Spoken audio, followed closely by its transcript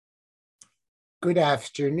Good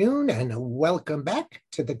afternoon and welcome back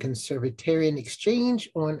to the Conservatarian Exchange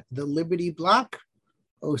on the Liberty Block,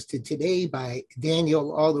 hosted today by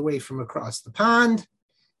Daniel all the way from across the pond,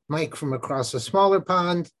 Mike from across a smaller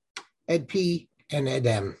pond, Ed P, and Ed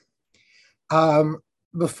M.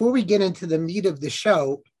 Before we get into the meat of the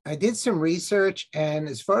show, I did some research, and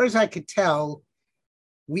as far as I could tell,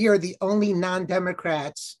 we are the only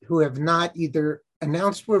non-Democrats who have not either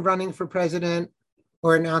announced we're running for president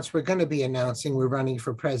or announced we're going to be announcing we're running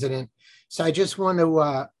for president. So I just want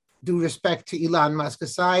to do respect to Elon Musk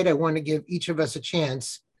aside. I want to give each of us a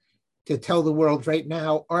chance to tell the world right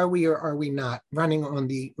now, are we or are we not running on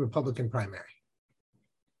the Republican primary?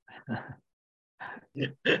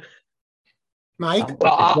 Mike?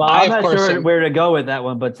 Well, I'm not sure where to go with that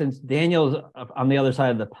one, but since Daniel's on the other side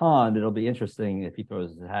of the pond, it'll be interesting if he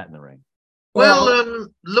throws his hat in the ring. Well,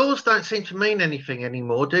 laws don't seem to mean anything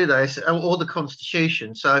anymore, do they? Or the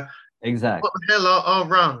Constitution. So exactly, what the hell I'll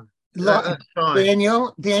run? That's fine.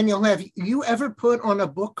 Daniel, have you ever put on a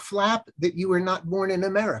book flap that you were not born in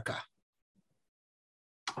America?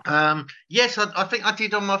 Yes, I think I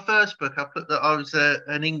did on my first book. I put that I was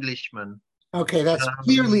an Englishman. Okay, that's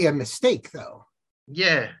clearly a mistake, though.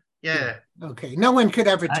 Yeah. Okay, no one could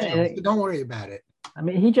ever tell, so don't worry about it. I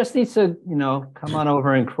mean, he just needs to, come on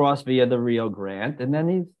over and cross via the Rio Grande, and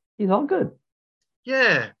then he's all good.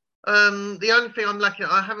 Yeah. The only thing I'm lacking,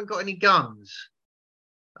 I haven't got any guns.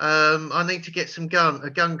 I need to get a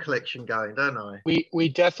gun collection going, don't I? We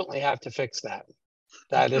definitely have to fix that.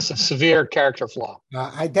 That is a severe character flaw.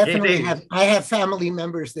 I definitely have family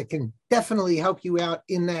members that can definitely help you out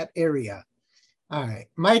in that area. All right,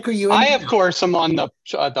 Mike, are you? Of course, I'm on the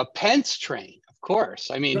Pence train. Of course,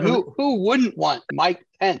 I mean, who wouldn't want Mike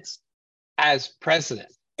Pence as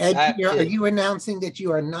president? Ed, are you announcing that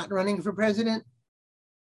you are not running for president?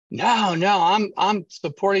 No, I'm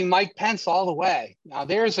supporting Mike Pence all the way. Now,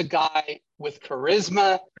 there's a guy with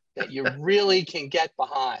charisma that you really can get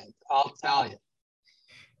behind. I'll tell you.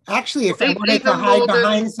 Actually, if I wanted to hide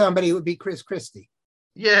behind somebody, it would be Chris Christie.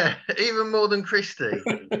 Yeah, even more than Christie.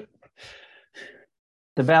 It's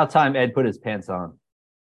about time Ed put his pants on.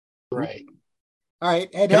 Right. All right,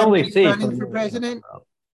 Ed, are you running for president?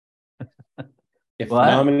 If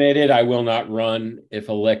nominated, I will not run. If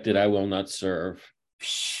elected, I will not serve.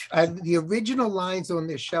 The original lines on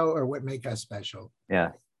this show are what make us special.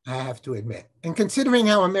 Yeah. I have to admit. And considering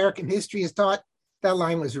how American history is taught, that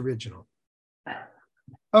line was original.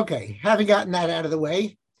 Okay, having gotten that out of the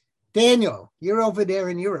way, Daniel, you're over there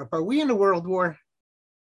in Europe. Are we in a world war?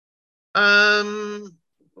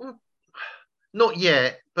 Not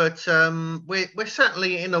yet, but we're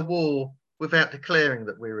certainly in a war without declaring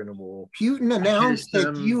that we're in a war. Putin announced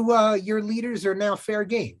that your leaders are now fair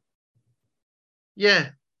game.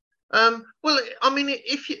 Yeah. Well, I mean,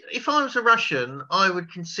 if I was a Russian, I would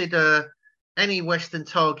consider any Western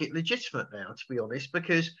target legitimate now, to be honest,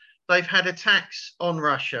 because they've had attacks on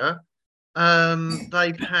Russia.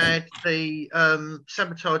 They've had the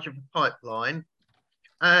sabotage of a pipeline,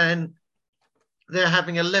 and they're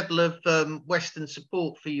having a level of Western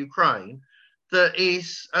support for Ukraine that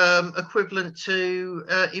is equivalent to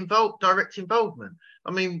direct involvement.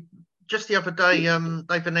 I mean, just the other day,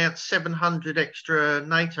 they've announced 700 extra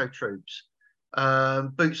NATO troops,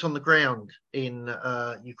 boots on the ground in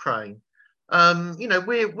Ukraine.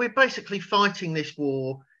 We're basically fighting this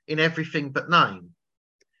war in everything but name.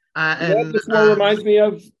 What this war reminds me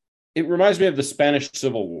of? It reminds me of the Spanish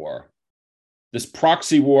Civil War. This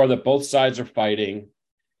proxy war that both sides are fighting,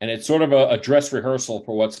 and it's sort of a dress rehearsal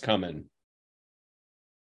for what's coming.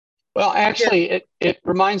 Well, actually, it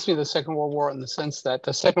reminds me of the Second World War in the sense that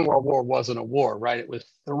the Second World War wasn't a war, right? It was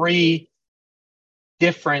three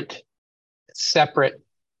different, separate,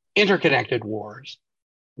 interconnected wars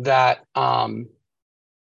that all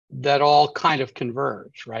kind of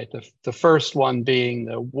converge, right? The first one being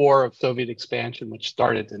the War of Soviet Expansion, which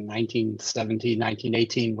started in 1917,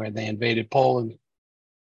 1918, where they invaded Poland,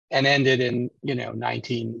 and ended in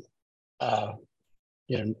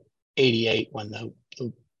 1988 when the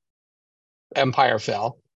empire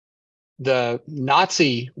fell. The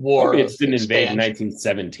Nazi war. Soviets didn't invade in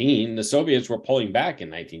 1917. The Soviets were pulling back in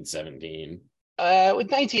 1917.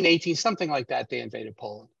 With 1918, something like that, they invaded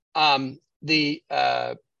Poland.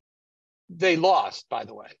 They lost, by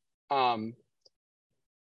the way. And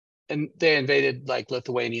they invaded like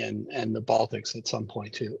Lithuania and the Baltics at some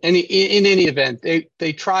point too. And in any event,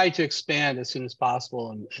 they tried to expand as soon as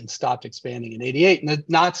possible and stopped expanding in 88. And the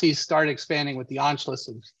Nazis started expanding with the Anschluss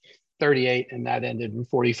in 38, and that ended in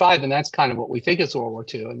 45. And that's kind of what we think is World War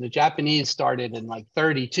II. And the Japanese started in like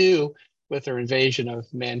 32 with their invasion of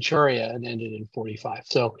Manchuria and ended in 45.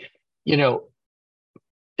 So,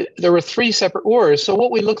 there were three separate wars. So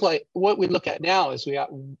what we look at now is we got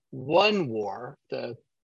one war, the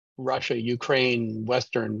Russia-Ukraine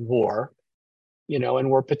Western War, and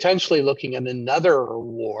we're potentially looking at another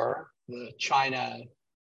war, the China,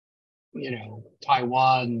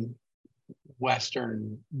 Taiwan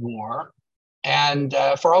Western War. And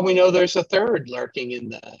for all we know, there's a third lurking in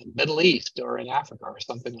the Middle East or in Africa or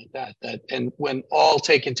something like that. And when all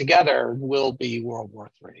taken together, will be World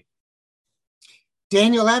War III.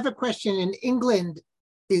 Daniel, I have a question. In England,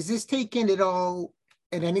 is this taken at all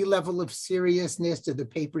at any level of seriousness? Do the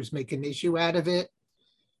papers make an issue out of it?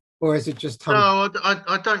 Or is it just... No,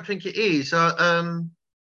 I don't think it is.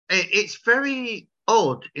 It's very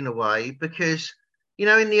odd in a way because, in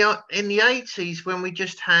the 80s, when we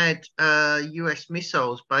just had US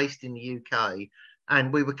missiles based in the UK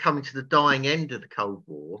and we were coming to the dying end of the Cold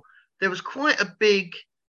War, there was quite a big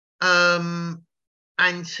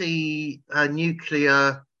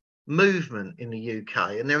anti-nuclear movement in the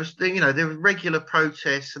UK, and there was regular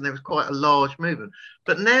protests, and there was quite a large movement.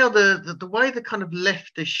 But now the way the kind of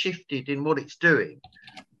left has shifted in what it's doing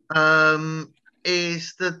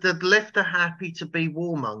is that the left are happy to be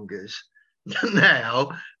warmongers now,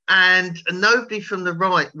 and nobody from the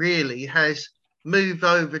right really has moved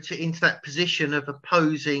over into that position of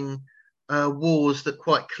opposing wars that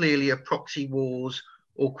quite clearly are proxy wars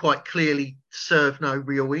or quite clearly serve no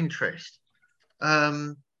real interest.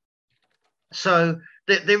 So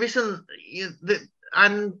there isn't,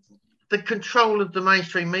 and the control of the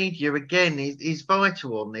mainstream media again is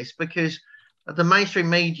vital on this, because the mainstream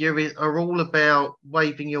media are all about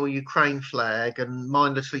waving your Ukraine flag and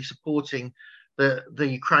mindlessly supporting the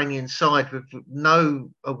Ukrainian side with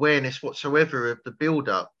no awareness whatsoever of the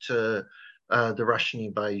build-up to the Russian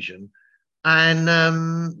invasion. And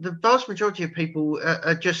the vast majority of people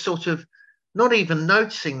are just sort of not even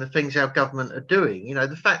noticing the things our government are doing.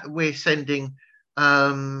 The fact that we're sending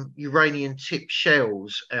uranium-tipped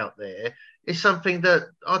shells out there is something that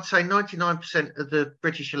I'd say 99% of the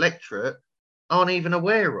British electorate aren't even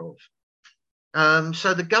aware of.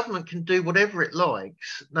 So the government can do whatever it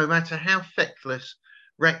likes, no matter how feckless,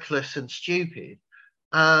 reckless and stupid.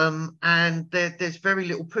 And there's very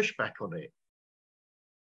little pushback on it.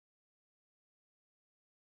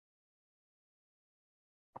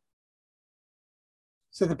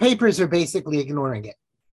 So the papers are basically ignoring it.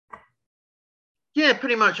 Yeah,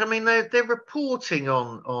 pretty much. I mean, they're reporting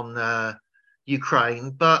on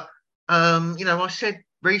Ukraine, but I said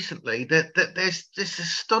recently that there's this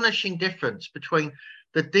astonishing difference between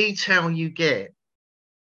the detail you get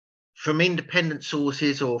from independent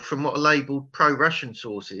sources or from what are labelled pro-Russian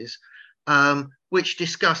sources, which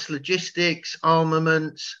discuss logistics,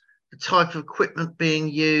 armaments, the type of equipment being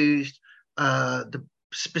used, the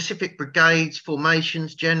specific brigades,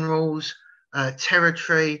 formations, generals,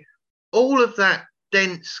 territory. All of that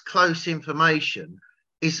dense, close information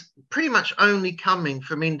is pretty much only coming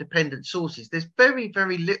from independent sources. There's very,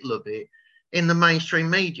 very little of it in the mainstream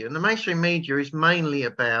media. And the mainstream media is mainly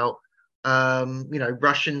about,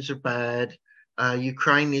 Russians are bad,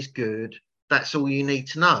 Ukraine is good. That's all you need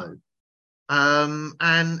to know.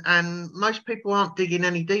 And most people aren't digging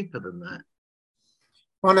any deeper than that.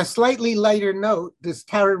 On a slightly lighter note, does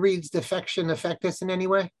Tara Reid's defection affect us in any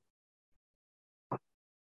way?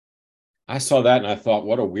 I saw that and I thought,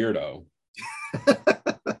 what a weirdo.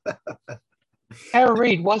 Tara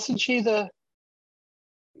Reid, wasn't she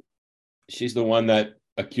She's the one that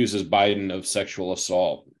accuses Biden of sexual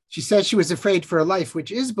assault. She says she was afraid for her life,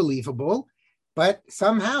 which is believable, but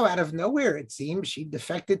somehow out of nowhere, it seems, she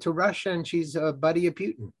defected to Russia and she's a buddy of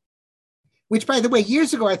Putin. Which, by the way,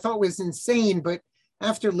 years ago I thought was insane, but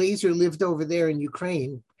after Laser lived over there in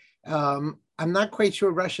Ukraine, I'm not quite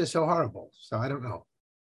sure Russia's so horrible. So I don't know.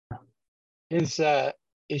 Is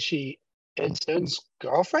she Ed Snowden's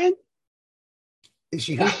girlfriend? Is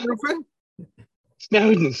she his girlfriend?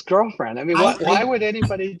 Snowden's girlfriend. I mean, why would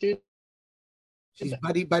anybody do? She's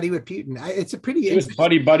buddy with Putin. It's a pretty. She was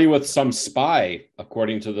buddy with some spy,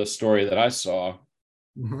 according to the story that I saw.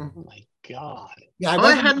 Mm-hmm. Oh my God! Yeah,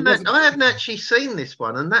 I hadn't actually seen this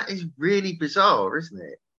one, and that is really bizarre, isn't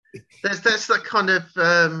it? That's that kind of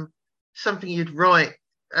something you'd write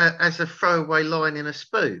as a throwaway line in a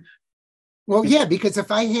spoof. Well, yeah, because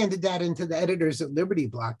if I handed that into the editors at Liberty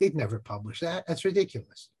Block, they'd never publish that. That's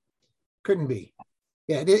ridiculous. Couldn't be.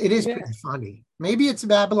 Yeah, it is pretty funny. Maybe it's a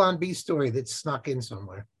Babylon Bee story that's snuck in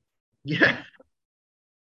somewhere. Yeah.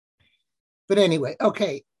 But anyway,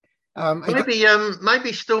 okay.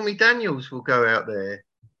 Maybe Stormy Daniels will go out there.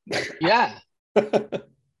 Yeah.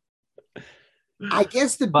 I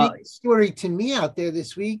guess the big story to me out there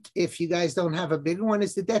this week, if you guys don't have a big one,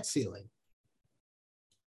 is the debt ceiling.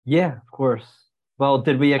 Yeah, of course. Well,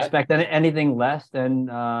 did we expect anything less than,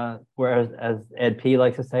 whereas, as Ed P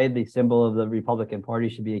likes to say, the symbol of the Republican Party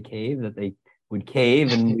should be a cave, that they would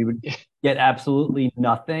cave and we would get absolutely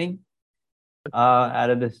nothing out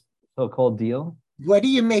of this so-called deal? What do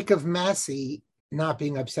you make of Massey not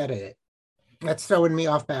being upset at it? That's throwing me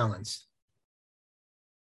off balance.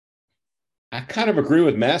 I kind of agree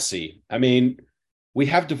with Massey. I mean, we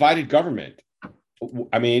have divided government.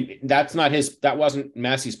 I mean, that wasn't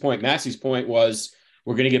Massey's point. Massey's point was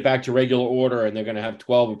we're going to get back to regular order and they're going to have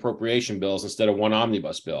 12 appropriation bills instead of one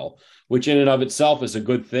omnibus bill, which in and of itself is a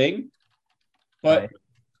good thing. But right.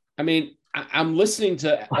 I mean, I'm listening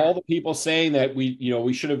to all the people saying that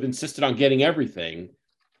we should have insisted on getting everything.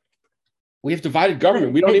 We have divided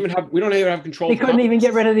government. We don't even have control. They couldn't even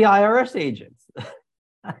get rid of the IRS agents.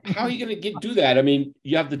 How are you going to do that? I mean,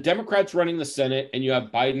 you have the Democrats running the Senate and you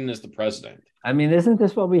have Biden as the president. I mean, isn't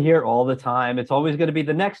this what we hear all the time? It's always going to be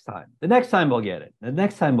the next time. The next time we'll get it. The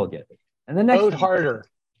next time we'll get it. And the next vote harder.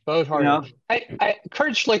 Vote harder. You know?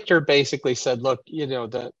 Kurt Schlichter basically said, look,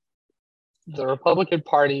 the Republican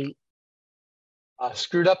Party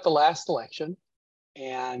screwed up the last election,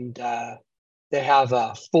 and they have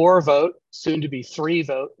a 4-vote, soon to be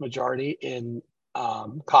 3-vote majority in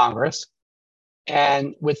Congress.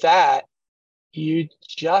 And with that, you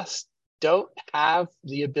just don't have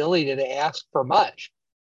the ability to ask for much.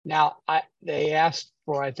 Now, they asked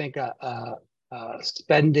for, I think, a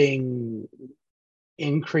spending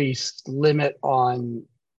increase limit on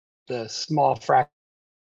the small fraction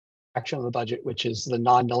of the budget, which is the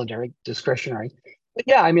non-military discretionary. But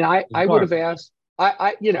yeah, I mean, I would have asked,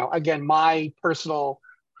 again, my personal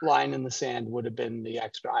line in the sand would have been the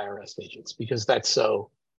extra IRS agents, because that's so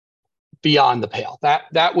beyond the pale.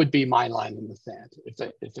 That would be my line in the sand.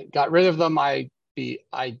 If it got rid of them, I'd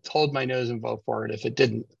hold my nose and vote for it. If it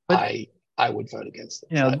didn't, I would vote against it.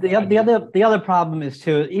 You know, the other problem is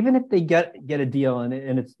too, even if they get a deal and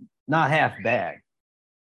it's not half bad,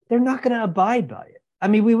 they're not going to abide by it. I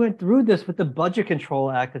mean, we went through this with the Budget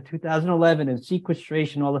Control Act of 2011 and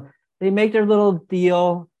sequestration. They make their little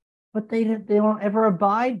deal, but they don't ever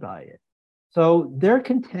abide by it. So they're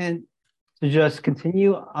content to just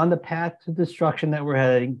continue on the path to destruction that we're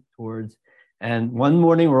heading towards. And one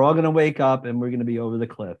morning we're all going to wake up and we're going to be over the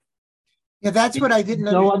cliff. Yeah, that's what I didn't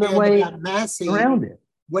understand other way about Massey. Around it.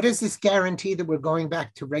 What is this guarantee that we're going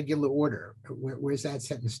back to regular order? Where's that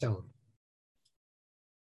set in stone?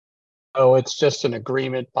 Oh, it's just an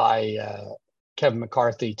agreement by Kevin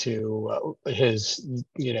McCarthy to his,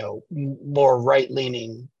 more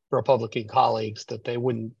right-leaning Republican colleagues that they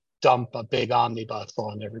wouldn't dump a big omnibus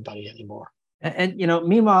on everybody anymore. And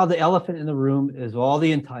meanwhile, the elephant in the room is all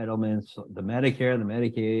the entitlements, the Medicare, the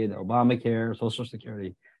Medicaid, the Obamacare, Social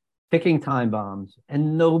Security, ticking time bombs,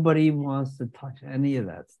 and nobody wants to touch any of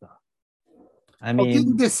that stuff. I mean,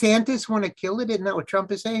 didn't DeSantis want to kill it? Isn't that what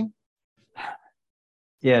Trump is saying?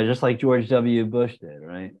 Yeah, just like George W. Bush did,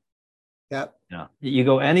 right? Yep. You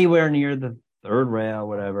go anywhere near the third rail,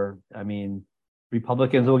 whatever. I mean,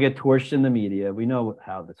 Republicans will get torched in the media. We know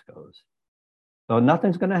how this goes. So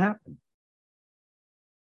nothing's going to happen.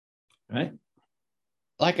 Right?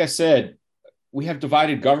 Like I said, we have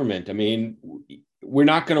divided government. I mean, we're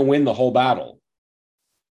not going to win the whole battle.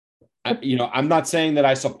 I'm not saying that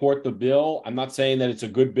I support the bill. I'm not saying that it's a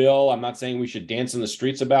good bill. I'm not saying we should dance in the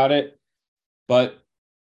streets about it. But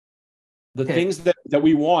the things that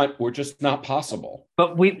we want were just not possible.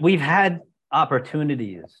 But we've had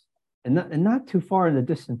opportunities, and not too far in the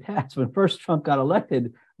distant past. When first Trump got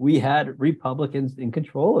elected, we had Republicans in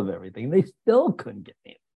control of everything. They still couldn't get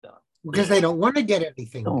anything done. Because they don't want to get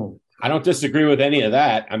anything done. I don't disagree with any of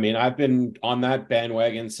that. I mean, I've been on that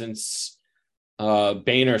bandwagon since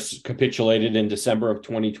Boehner capitulated in December of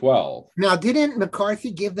 2012. Now, didn't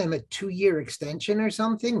McCarthy give them a 2-year extension or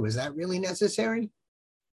something? Was that really necessary?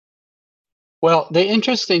 Well, the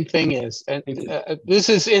interesting thing is, and this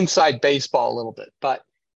is inside baseball a little bit, but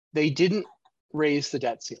they didn't raise the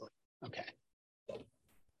debt ceiling. Okay.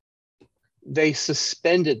 They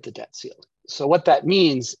suspended the debt ceiling. So what that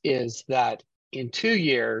means is that in 2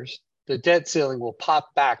 years, the debt ceiling will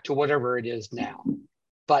pop back to whatever it is now.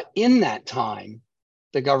 But in that time,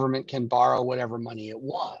 the government can borrow whatever money it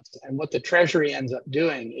wants. And what the Treasury ends up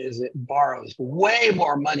doing is it borrows way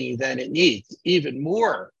more money than it needs, even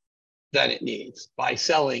more than it needs, by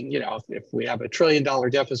selling, if we have $1 trillion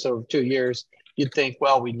deficit over 2 years, you'd think,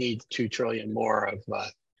 well, we need 2 trillion more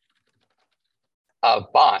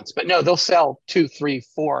of bonds. But no, they'll sell $2, $3,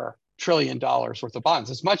 $4 trillion worth of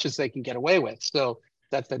bonds, as much as they can get away with, so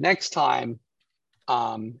that the next time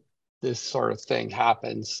this sort of thing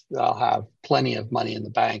happens, they'll have plenty of money in the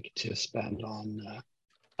bank to spend on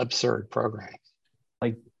absurd programs.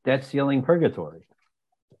 Like debt ceiling purgatory.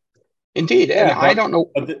 Indeed, yeah, I don't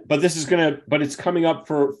know. But this is but it's coming up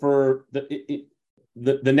for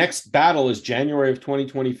the next battle is January of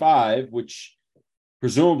 2025, which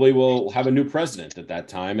presumably will have a new president at that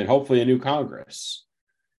time and hopefully a new Congress.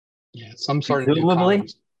 Yeah, some sort of new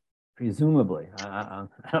Congress. Presumably, I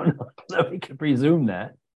don't know that we can presume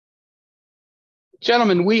that.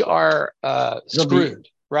 Gentlemen, we are screwed,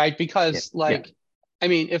 right? Because, I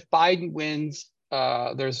mean, if Biden wins,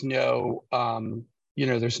 there's no,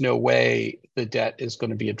 there's no way the debt is going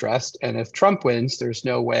to be addressed, and if Trump wins, there's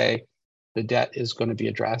no way the debt is going to be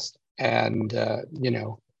addressed. And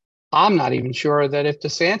I'm not even sure that if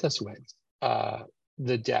DeSantis wins,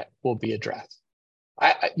 the debt will be addressed.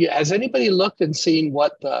 Has anybody looked and seen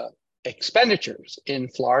what the expenditures in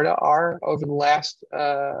Florida are over the last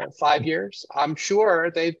 5 years? I'm sure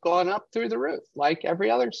they've gone up through the roof, like every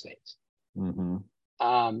other state. Mm-hmm.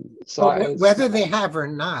 So whether they have or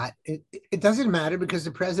not, it doesn't matter, because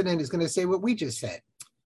the president is going to say what we just said.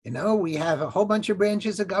 We have a whole bunch of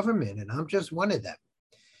branches of government, and I'm just one of them.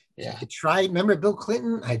 Yeah. Remember Bill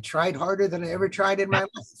Clinton? I tried harder than I ever tried in my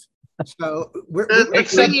life. So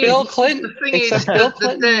except Bill Clinton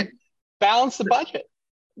balanced the budget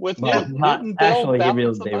with Newton. Actually,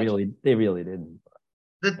 they really didn't.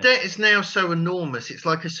 The debt is now so enormous; it's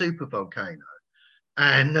like a super volcano,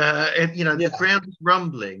 and the ground is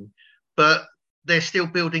rumbling, but they're still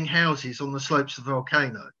building houses on the slopes of the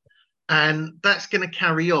volcano, and that's going to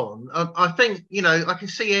carry on. I think I can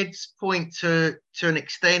see Ed's point to an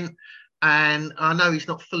extent, and I know he's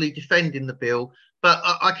not fully defending the bill. But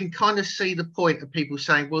I can kind of see the point of people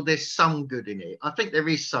saying, well, there's some good in it. I think there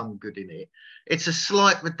is some good in it. It's a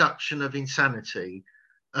slight reduction of insanity.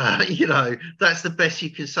 That's the best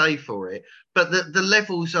you can say for it. But the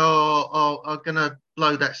levels are going to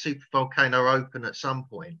blow that super volcano open at some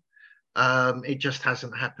point. It just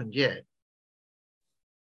hasn't happened yet.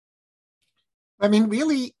 I mean,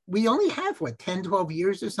 really, we only have, 10, 12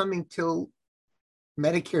 years or something till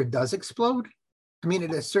Medicare does explode? I mean,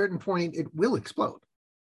 at a certain point, it will explode.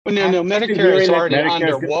 Well, no, Medicare is already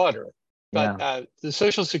underwater. But the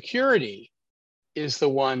Social Security is the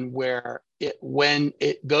one where when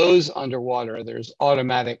it goes underwater, there's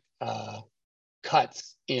automatic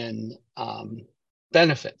cuts in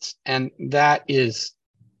benefits. And that is,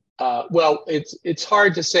 it's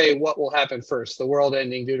hard to say what will happen first, the world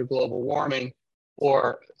ending due to global warming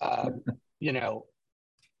or,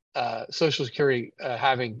 Social Security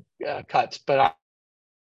having cuts. But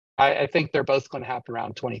I think they're both going to happen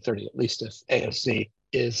around 2030, at least if AOC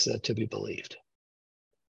is to be believed.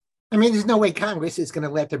 I mean, there's no way Congress is going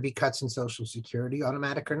to let there be cuts in Social Security,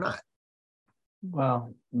 automatic or not.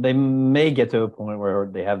 Well, they may get to a point where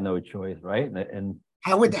they have no choice, right? And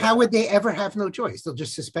how would they ever have no choice? They'll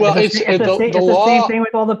just suspend. Well, it's the same thing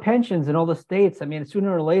with all the pensions in all the states. I mean,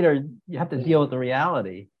 sooner or later, you have to deal with the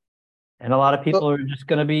reality, and a lot of people are just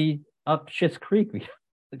going to be up Schitt's Creek.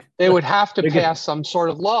 They would have to pass some sort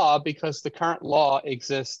of law, because the current law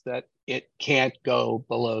exists that it can't go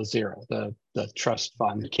below zero. The trust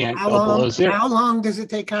fund can't go below zero. How long does it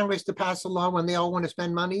take Congress to pass a law when they all want to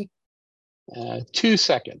spend money? 2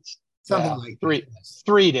 seconds. Something like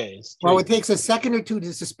 3 days. Well, it takes a second or two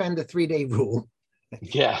to suspend the 3-day rule.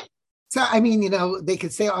 Yeah. So, I mean, they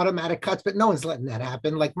could say automatic cuts, but no one's letting that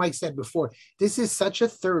happen. Like Mike said before, this is such a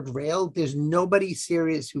third rail. There's nobody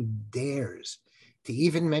serious who dares to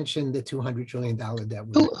even mention the $200 trillion debt.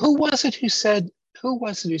 Who was it who said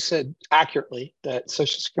accurately that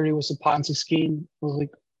Social Security was a Ponzi scheme?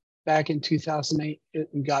 Like back in 2008,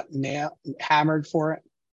 and got hammered for it.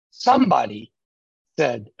 Somebody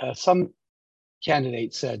said, some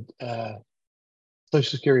candidate said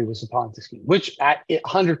Social Security was a Ponzi scheme, which it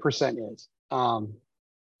 100% is.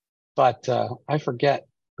 But I forget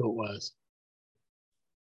who it was.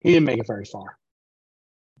 He didn't make it very far.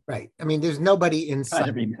 Right. I mean, there's nobody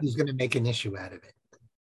inside who's going to make an issue out of it.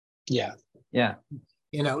 Yeah. Yeah.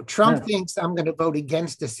 Trump thinks I'm going to vote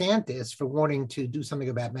against DeSantis for wanting to do something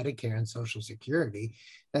about Medicare and Social Security.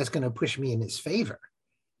 That's going to push me in his favor.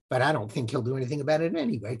 But I don't think he'll do anything about it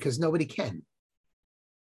anyway, because nobody can.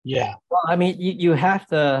 Yeah. Well, I mean, you have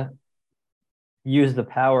to use the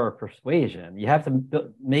power of persuasion. You have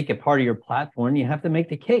to make it part of your platform. You have to make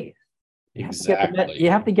the case. Exactly. You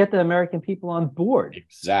have to get the American people on board.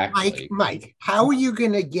 Exactly. Mike, how are you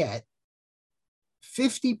going to get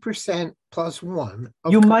 50% plus one?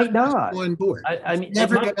 You might not on board. I mean, it's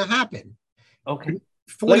never going to happen. Okay.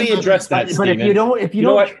 Let me address that, but Stephen. if you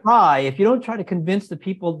don't try to convince the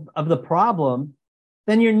people of the problem,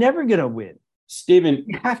 then you're never going to win. Stephen,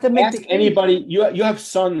 you have to make ask anybody. You have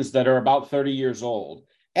sons that are about 30 years old.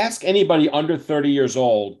 Ask anybody under 30 years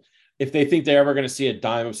old if they think they're ever going to see a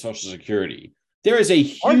dime of Social Security. There is a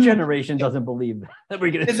huge... Our generation doesn't believe that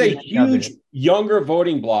we're going to see... There's a huge younger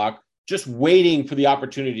voting bloc just waiting for the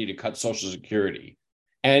opportunity to cut Social Security.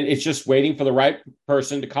 And it's just waiting for the right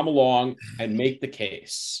person to come along and make the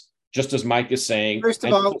case, just as Mike is saying. First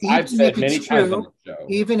of all, I've said many times on the show,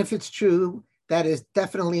 even if it's true, that is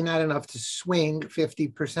definitely not enough to swing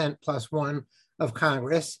 50% plus one of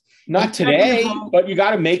Congress. Not today, but you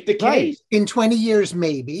got to make the case. In 20 years,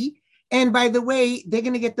 maybe. And by the way, they're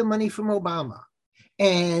going to get the money from Obama.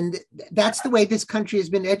 And that's the way this country has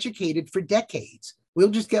been educated for decades. We'll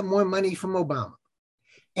just get more money from Obama.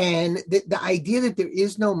 And the idea that there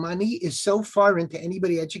is no money is so far into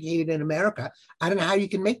anybody educated in America. I don't know how you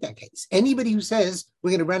can make that case. Anybody who says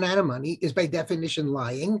we're going to run out of money is by definition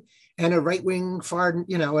lying and a right-wing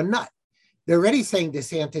a nut. They're already saying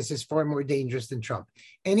DeSantis is far more dangerous than Trump.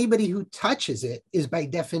 Anybody who touches it is by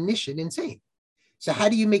definition insane. So how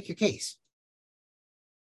do you make your case?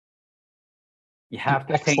 You have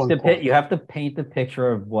to paint the picture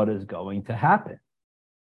of what is going to happen.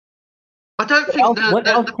 I don't think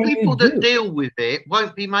the people that deal with it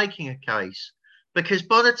won't be making a case, because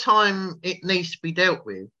by the time it needs to be dealt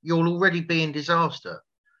with, you'll already be in disaster.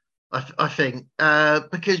 I think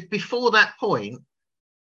because before that point,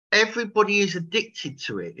 everybody is addicted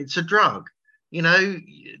to it. It's a drug. You know,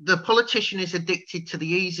 the politician is addicted to the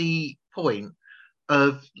easy point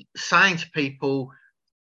of saying to people,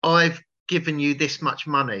 I've given you this much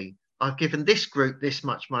money. I've given this group this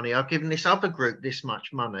much money. I've given this other group this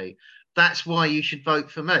much money. That's why you should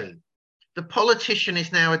vote for me. The politician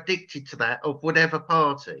is now addicted to that, of whatever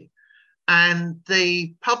party. And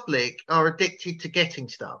the public are addicted to getting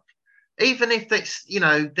stuff. Even if it's,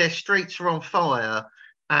 their streets are on fire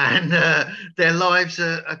and their lives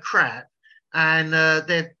are crap and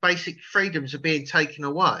their basic freedoms are being taken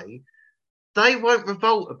away, they won't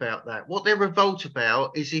revolt about that. What they revolt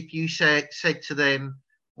about is if you said to them,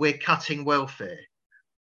 we're cutting welfare.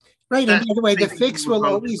 Right. And by the way, the fix will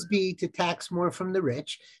always be to tax more from the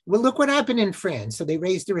rich. Well, look what happened in France. So they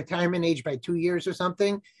raised the retirement age by 2 years or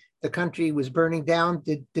something. The country was burning down.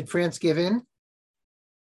 Did France give in?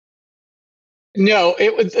 No,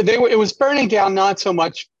 it was burning down, not so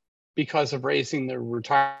much because of raising the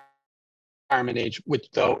retirement age, which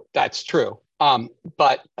though that's true.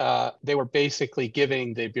 But they were basically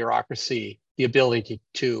giving the bureaucracy the ability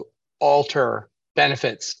to alter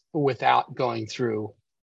benefits without going through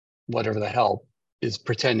whatever the hell is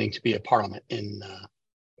pretending to be a parliament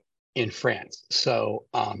in France. So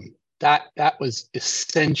that was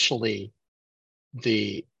essentially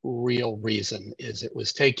the real reason. Is it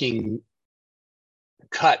was taking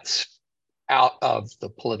cuts out of the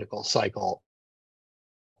political cycle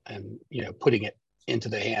and putting it into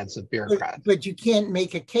the hands of bureaucrats. But you can't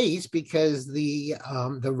make a case because the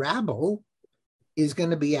rabble is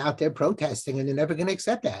going to be out there protesting, and they're never going to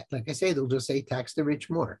accept that. Like I say, they'll just say tax the rich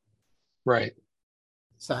more. Right.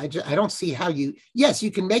 So I don't see how yes,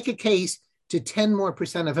 you can make a case to 10% more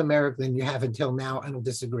of America than you have until now. I don't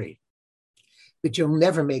disagree. But you'll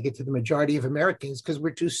never make it to the majority of Americans because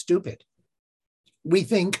we're too stupid. We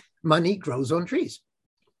think money grows on trees.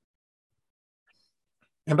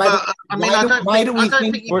 And by I don't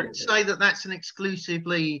think you can say that that's an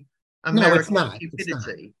exclusively American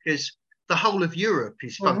stupidity, because the whole of Europe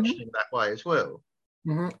is functioning that way as well.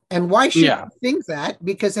 Mm-hmm. And why should we think that?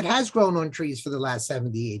 Because it has grown on trees for the last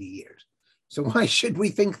 70, 80 years. So why should we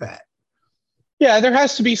think that? Yeah, there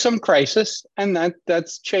has to be some crisis, and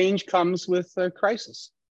that's change comes with a crisis.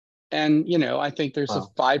 And, I think there's a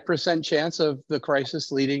 5% chance of the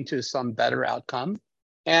crisis leading to some better outcome.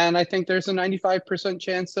 And I think there's a 95%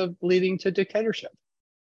 chance of leading to dictatorship.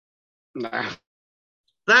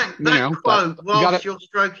 That quote, whilst you're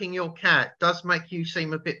stroking your cat, does make you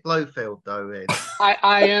seem a bit Blofeld, though, Ed.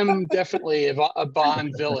 I am definitely a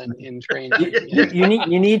Bond villain in training.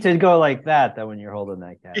 You need to go like that, though, when you're holding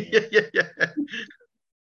that cat.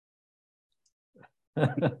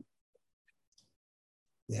 Yeah.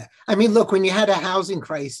 Yeah. I mean, look, when you had a housing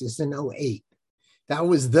crisis in 2008, that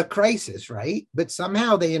was the crisis, right? But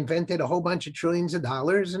somehow they invented a whole bunch of trillions of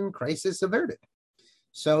dollars and crisis averted.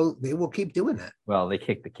 So they will keep doing that. Well, they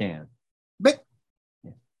kicked the can. But,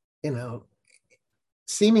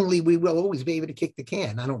 seemingly we will always be able to kick the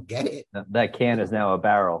can. I don't get it. That can is now a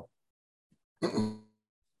barrel.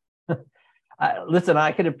 Listen,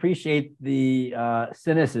 I can appreciate the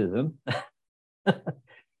cynicism.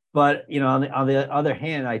 But, on the other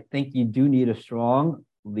hand, I think you do need a strong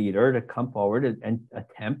leader to come forward and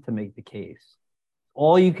attempt to make the case.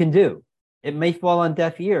 All you can do. It may fall on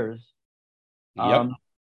deaf ears. Yep.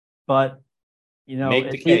 But You know,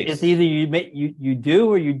 Make the case. it's either you do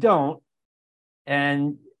or you don't,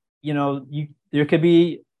 and you know there could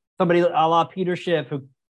be somebody a la Peter Schiff who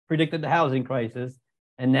predicted the housing crisis,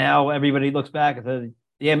 and now everybody looks back and says,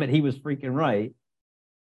 "Damn it, he was freaking right."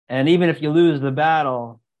 And even if you lose the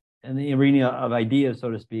battle in the arena of ideas,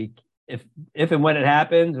 so to speak, if and when it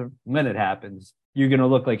happens, or when it happens, you're going to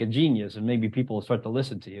look like a genius, and maybe people will start to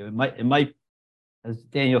listen to you. It might, as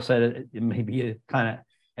Daniel said, it may be kind of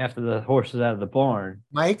after the horse is out of the barn,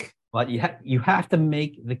 Mike? but you have to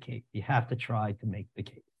make the case. You have to try to make the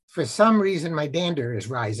case. For some reason, my dander is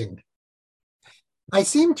rising. I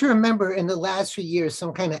seem to remember in the last few years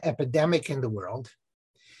some kind of epidemic in the world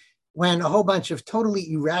when a whole bunch of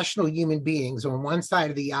totally irrational human beings on one side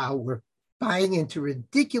of the aisle were buying into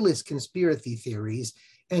ridiculous conspiracy theories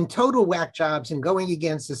and total whack jobs and going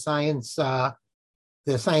against the science, the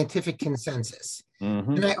scientific consensus.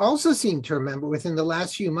 Mm-hmm. And I also seem to remember within the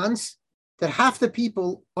last few months that half the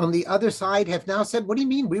people on the other side have now said, what do you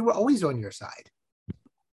mean? We were always on your side.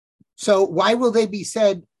 So why will they be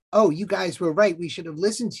said, oh, you guys were right, we should have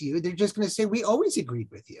listened to you? They're just going to say, we always agreed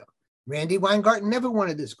with you. Randy Weingarten never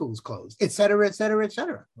wanted the schools closed, et cetera, et cetera, et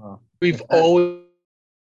cetera. Well, We've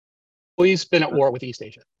always been at war with East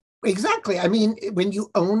Asia. Exactly. I mean, when you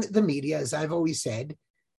own the media, as I've always said,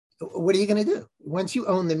 what are you going to do? Once you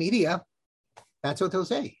own the media, that's what they'll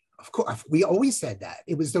say. Of course, we always said that.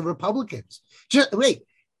 It was the Republicans. Just wait.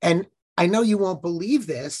 And I know you won't believe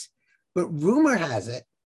this, but rumor has it,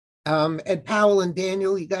 Ed Powell and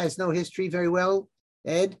Daniel, you guys know history very well.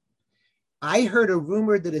 Ed, I heard a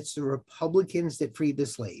rumor that it's the Republicans that freed the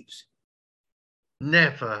slaves.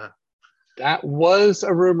 Never. That was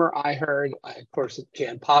a rumor I heard. Of course, it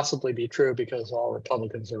can't possibly be true because all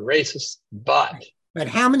Republicans are racist, but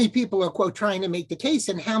how many people are, quote, trying to make the case,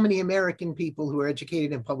 and how many American people who are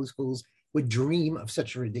educated in public schools would dream of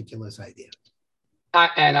such a ridiculous idea?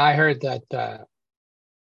 I heard that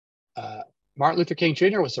Martin Luther King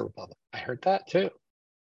Jr. was a Republican. I heard that too.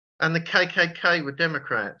 And the KKK were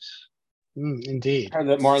Democrats. Indeed. I heard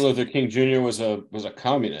that Martin Luther King Jr. was a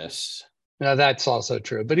communist. No, that's also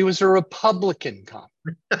true, but he was a Republican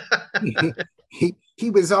communist. he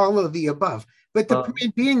was all of the above. But the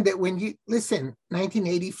point being that when you listen,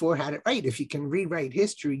 1984 had it right. If you can rewrite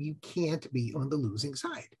history, you can't be on the losing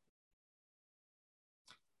side.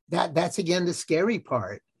 That's again the scary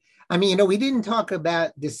part. I mean, we didn't talk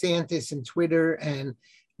about DeSantis and Twitter, and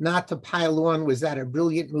not to pile on, was that a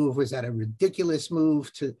brilliant move? Was that a ridiculous move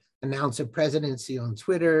to announce a presidency on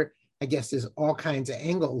Twitter? I guess there's all kinds of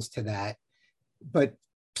angles to that. But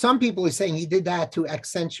some people are saying he did that to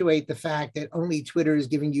accentuate the fact that only Twitter is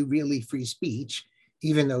giving you really free speech,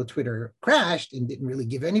 even though Twitter crashed and didn't really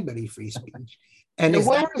give anybody free speech. And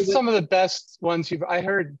what are some of the best ones I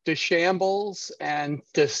heard? DeShambles and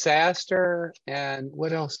Disaster, and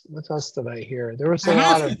what else? What else did I hear? There was a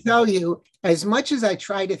lot of. I have to tell you, as much as I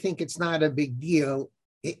try to think it's not a big deal,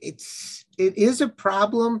 it is a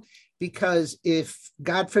problem, because if,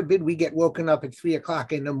 God forbid, we get woken up at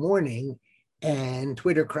 3:00 in the morning and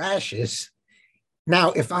Twitter crashes.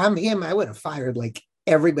 Now, if I'm him, I would have fired like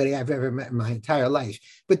everybody I've ever met in my entire life.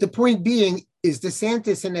 But the point being is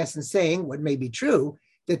DeSantis, in essence, saying what may be true,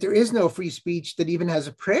 that there is no free speech that even has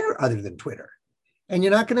a prayer other than Twitter. And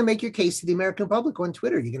you're not going to make your case to the American public on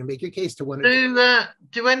Twitter. You're going to make your case to one.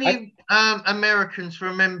 Do any Americans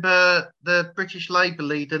remember the British Labour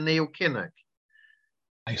leader, Neil Kinnock?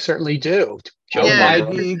 I certainly do. Joe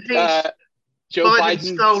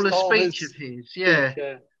Biden stole a speech of his. Yeah.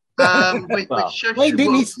 He's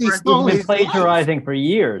plagiarizing for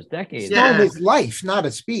years, decades. Stole his life, not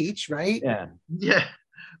a speech, right? Yeah.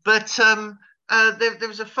 But there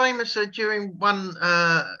was a famous during one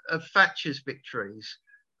of Thatcher's victories,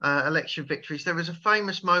 election victories. There was a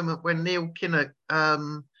famous moment when Neil Kinnock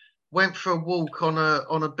went for a walk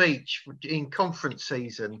on a beach in conference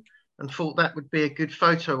season and thought that would be a good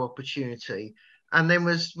photo opportunity, and then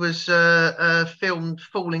was filmed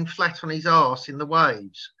falling flat on his arse in the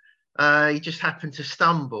waves. He just happened to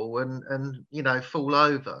stumble and fall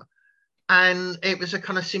over, and it was a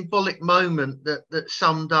kind of symbolic moment that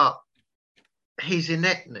summed up his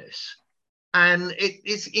ineptness. And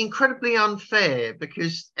it's incredibly unfair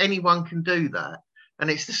because anyone can do that, and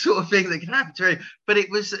it's the sort of thing that can happen to anyone. But it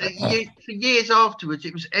was for years afterwards,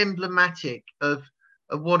 it was emblematic of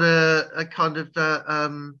what a kind of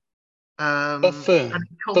buffoon.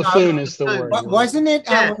 Buffoon is the word. Wasn't it?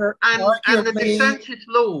 Yeah. And the DeSantis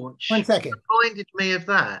launch 1 second reminded me of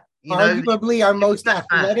that. Arguably, our most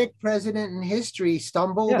athletic president in history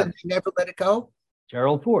stumbled and they never let it go.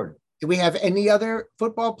 Gerald Ford. Do we have any other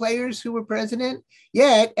football players who were president?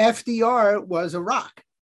 Yet FDR was a rock.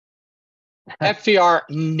 FDR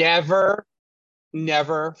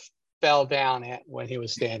never fell down when he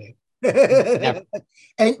was standing. But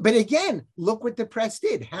again, look what the press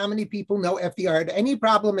did. How many people know FDR had any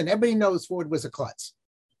problem, and everybody knows Ford was a klutz?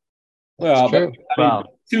 Well, but, I mean,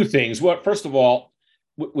 two things. First of all,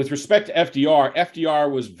 with respect to FDR,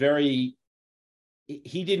 FDR was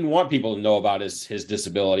he didn't want people to know about his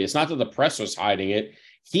disability. It's not that the press was hiding it.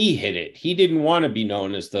 He hid it. He didn't want to be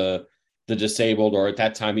known as the disabled, or at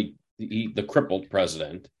that time, the crippled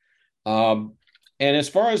president. And as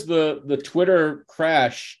far as the Twitter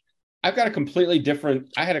crash, I had a completely different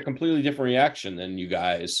reaction than you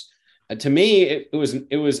guys. To me, it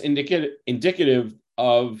was indicative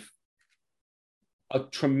of a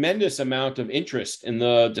tremendous amount of interest in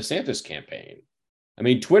the DeSantis campaign. I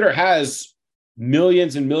mean, Twitter has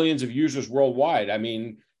millions and millions of users worldwide. I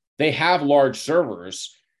mean, they have large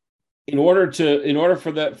servers. In order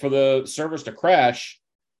for the servers to crash,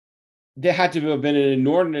 there had to have been an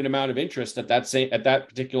inordinate amount of interest at that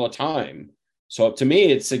particular time. So to me,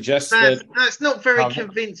 it suggests that's not very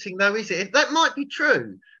convincing, though, is it? That might be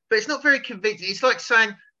true, but it's not very convincing. It's like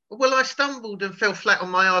saying, well, I stumbled and fell flat on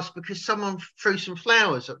my ass because someone threw some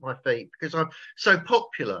flowers at my feet because I'm so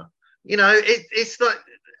popular. You know, it's like,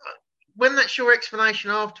 when that's your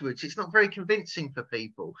explanation afterwards, it's not very convincing for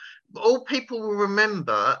people. All people will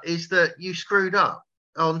remember is that you screwed up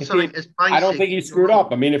on something as basic. I don't think he screwed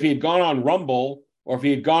up. I mean, if he had gone on Rumble or if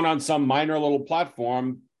he had gone on some minor little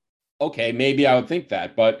platform, okay, maybe I would think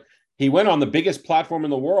that. But he went on the biggest platform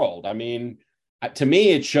in the world. I mean, to me,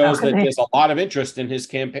 it shows that there's a lot of interest in his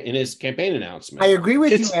campaign announcement. I agree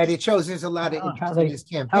with you, Ed. It shows there's a lot of interest in his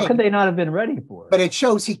campaign. How could they not have been ready for it? But it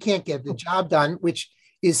shows he can't get the job done, which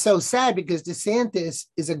is so sad because DeSantis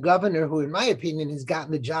is a governor who, in my opinion, has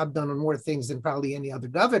gotten the job done on more things than probably any other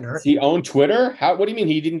governor. Does he own Twitter? What do you mean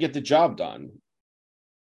he didn't get the job done?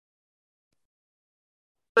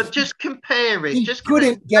 But just compare it. He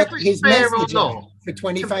couldn't get his message for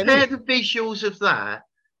 25 minutes. Compare the visuals of that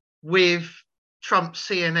with Trump's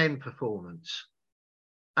CNN performance.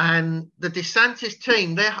 And the DeSantis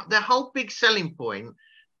team, their whole big selling point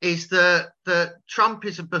is that Trump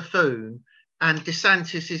is a buffoon and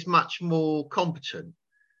DeSantis is much more competent.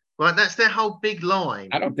 Right? That's their whole big line.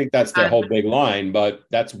 I don't think that's their whole big line, but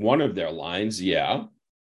that's one of their lines, yeah.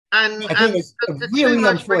 And the really two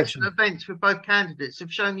most recent events with both candidates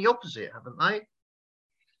have shown the opposite, haven't they?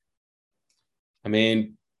 I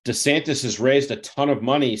mean, DeSantis has raised a ton of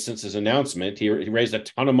money since his announcement. He raised a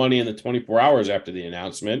ton of money in the 24 hours after the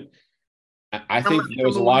announcement. I think there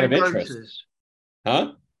was a lot of interest. Voters?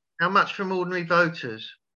 Huh? How much from ordinary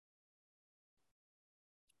voters?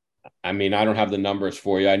 I mean, I don't have the numbers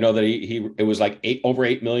for you. I know that it was like over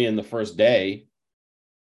 8 million the first day.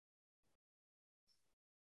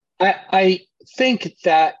 I think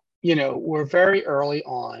that, we're very early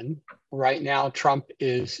on. Right now, Trump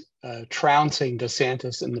is trouncing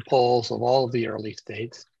DeSantis in the polls of all of the early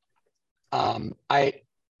states. I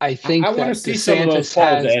think I want to see some of those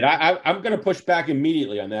polls, Ed. I'm going to push back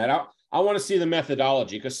immediately on that. I want to see the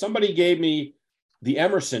methodology because somebody gave me the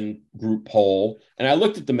Emerson Group poll, and I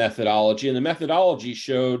looked at the methodology, and the methodology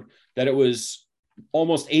showed that it was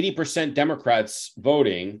almost 80% Democrats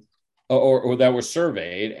voting or that were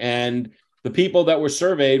surveyed, and the people that were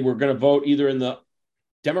surveyed were going to vote either in the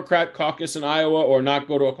Democrat caucus in Iowa or not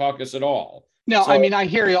go to a caucus at all. No, I mean, I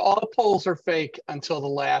hear you. All the polls are fake until the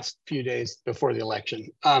last few days before the election.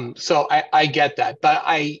 So I get that. But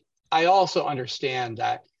I also understand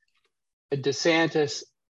that DeSantis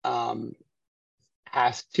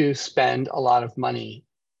has to spend a lot of money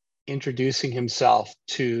introducing himself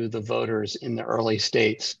to the voters in the early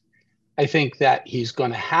states. I think that he's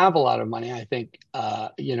going to have a lot of money. I think,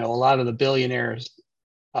 a lot of the billionaires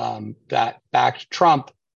that backed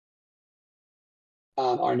Trump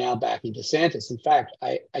are now backing DeSantis. In fact,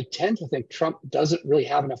 I tend to think Trump doesn't really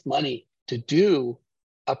have enough money to do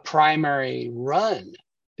a primary run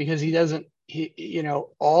because he doesn't,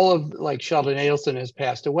 all of like Sheldon Adelson has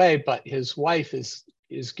passed away, but his wife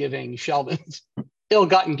is giving Sheldon's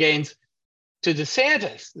ill-gotten gains to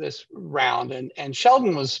DeSantis this round. And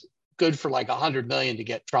Sheldon was good for like $100 million to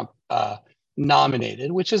get Trump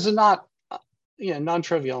nominated, which is a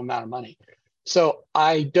non-trivial amount of money. So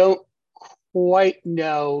I don't quite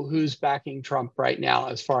know who's backing Trump right now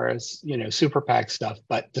as far as, super PAC stuff,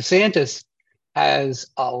 but DeSantis has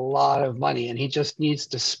a lot of money and he just needs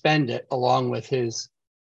to spend it along with his,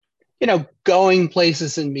 going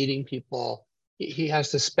places and meeting people. He has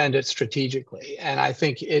to spend it strategically. And I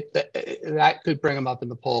think that could bring him up in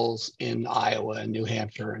the polls in Iowa and New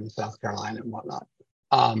Hampshire and South Carolina and whatnot.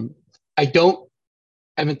 I don't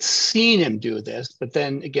haven't seen him do this, but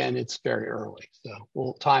then again, it's very early.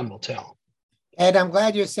 So time will tell. Ed, I'm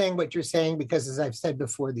glad you're saying what you're saying, because as I've said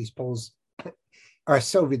before, these polls are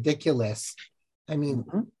so ridiculous. I mean,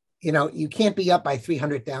 you can't be up by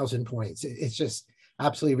 300,000 points. It's just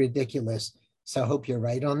absolutely ridiculous. So I hope you're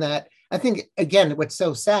right on that. I think, again, what's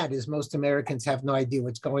so sad is most Americans have no idea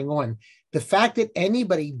what's going on. The fact that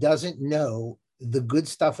anybody doesn't know the good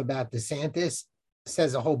stuff about DeSantis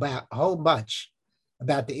says a whole bunch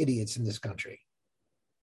about the idiots in this country.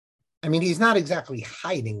 I mean, he's not exactly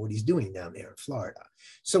hiding what he's doing down there in Florida.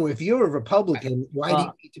 So if you're a Republican, why do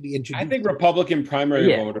you need to be introduced? I think Republican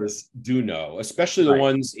primary voters do know, especially the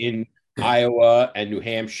ones in Iowa and New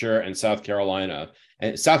Hampshire and South Carolina,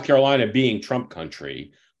 and South Carolina being Trump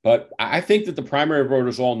country. But I think that the primary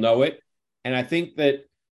voters all know it. And I think that,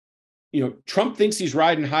 Trump thinks he's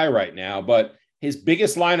riding high right now, but his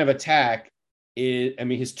biggest line of attack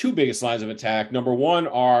his two biggest lines of attack, number one,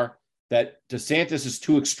 are that DeSantis is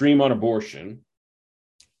too extreme on abortion.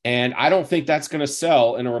 And I don't think that's going to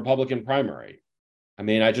sell in a Republican primary. I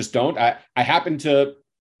mean, I just don't. I happen to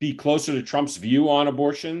be closer to Trump's view on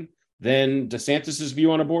abortion than DeSantis's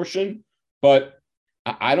view on abortion, but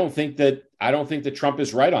I don't think that Trump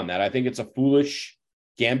is right on that. I think it's a foolish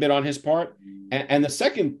gambit on his part. And the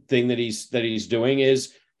second thing that he's doing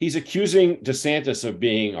is he's accusing DeSantis of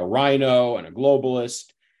being a rhino and a globalist.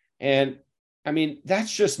 And I mean,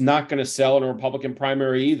 that's just not going to sell in a Republican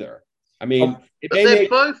primary either. I mean, they're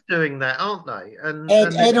both doing that, aren't they?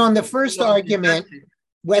 And on the first argument,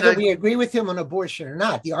 whether we agree with him on abortion or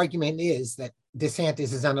not, the argument is that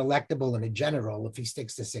DeSantis is unelectable in a general if he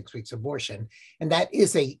sticks to 6 weeks abortion. And that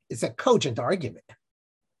is a cogent argument.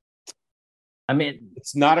 I mean,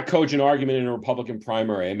 it's not a cogent argument in a Republican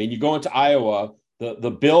primary. I mean, you go into Iowa,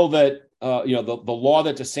 the bill that, the law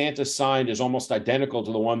that DeSantis signed is almost identical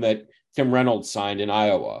to the one that Tim Reynolds signed in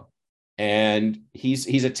Iowa. And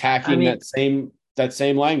he's attacking that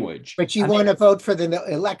same language. But you want to vote for the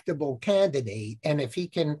electable candidate. And if he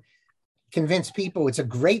can convince people it's a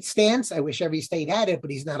great stance, I wish every state had it,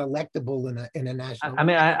 but he's not electable in a national. I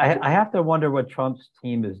mean, I have to wonder what Trump's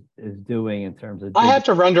team is doing in terms of. I have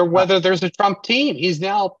to wonder whether there's a Trump team. He's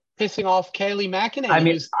now pissing off Kayleigh McEnany. I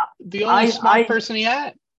mean, who's the only smart person he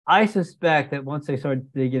had. I suspect that once they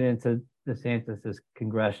start digging into DeSantis'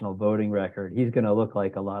 congressional voting record, he's going to look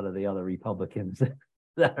like a lot of the other Republicans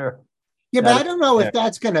that are. Yeah, but I don't know if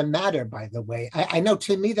that's going to matter, by the way. I know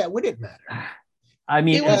to me that wouldn't matter. I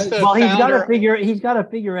mean, he's got to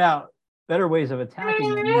figure out better ways of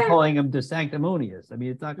attacking him and calling him sanctimonious. I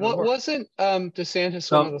mean, it's not going to work. Wasn't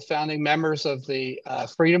DeSantis one of the founding members of the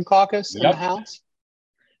Freedom Caucus in the House?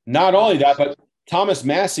 Not only that, but Thomas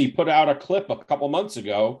Massey put out a clip a couple months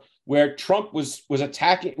ago where Trump was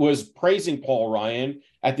praising Paul Ryan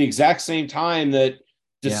at the exact same time that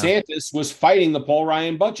DeSantis was fighting the Paul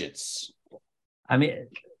Ryan budgets. I mean,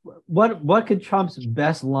 what could Trump's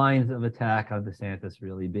best lines of attack on DeSantis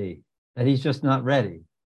really be? That he's just not ready.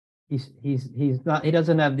 He's not. He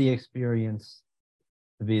doesn't have the experience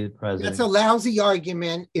to be the president. That's a lousy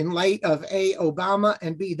argument in light of A, Obama,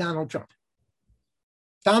 and B, Donald Trump.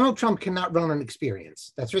 Donald Trump cannot run on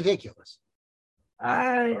experience. That's ridiculous.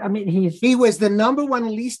 I mean, he was the number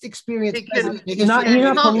one least experienced president. He's not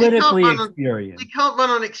politically experienced. He can't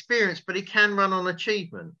run on experience, but he can run on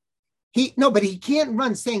achievement. But he can't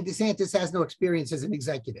run saying DeSantis has no experience as an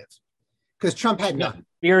executive because Trump had none.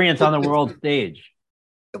 Experience on the world stage.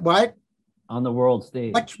 What? On the world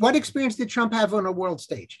stage. What experience did Trump have on a world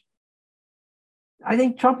stage? I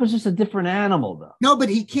think Trump was just a different animal, though. No, but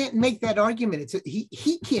he can't make that argument.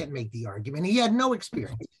 He can't make the argument. He had no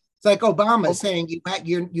experience. It's like Obama saying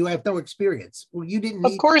you have no experience. Well, you didn't.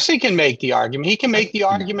 Of course, he can make the argument. He can make the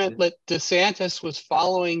argument that DeSantis was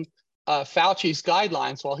following Fauci's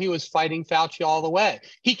guidelines while he was fighting Fauci all the way.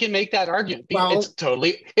 He can make that argument. Well, it's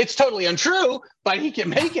totally untrue, but he can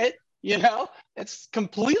make it. It's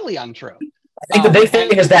completely untrue. I think the big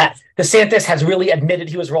thing is that DeSantis has really admitted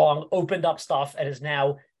he was wrong, opened up stuff, and is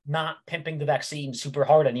now not pimping the vaccine super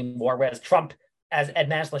hard anymore. Whereas Trump, as Ed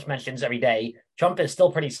Maslish mentions every day, Trump is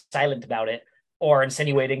still pretty silent about it, or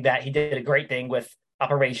insinuating that he did a great thing with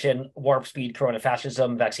Operation Warp Speed Corona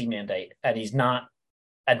Fascism vaccine mandate, and he's not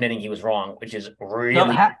admitting he was wrong, which is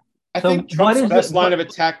really. I think Trump's best line of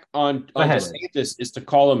attack on DeSantis is to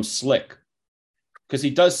call him slick, because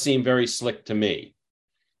he does seem very slick to me.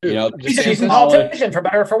 He's a politician, for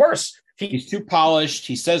better or for worse. He's too polished.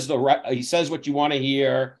 He says what you want to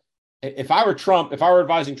hear. If I were Trump, if I were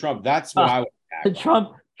advising Trump, that's what I would attack.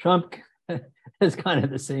 Trump is kind of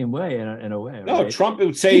the same way in a way. No, right? Trump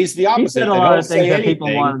would say he's the opposite. He said a lot of things that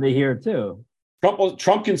people wanted to hear too.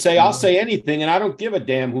 Trump can say, "I'll say anything," and I don't give a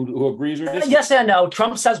damn who agrees or disagrees. Yes and no.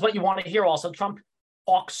 Trump says what you want to hear. Also, Trump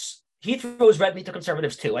talks. He throws red meat to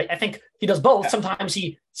conservatives too. I think he does both. Sometimes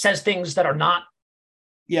he says things that are not.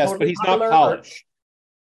 Yes, totally but he's not polished.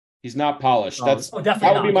 He's not polished. That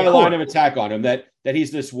would be my line of attack on him. That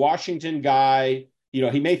he's this Washington guy. You know,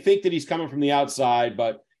 he may think that he's coming from the outside,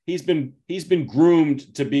 but he's been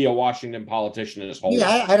groomed to be a Washington politician his whole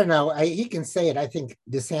life. I don't know. He can say it. I think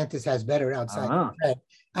DeSantis has better outside.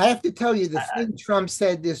 I have to tell you, the thing Trump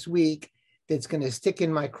said this week that's going to stick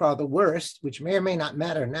in my craw the worst, which may or may not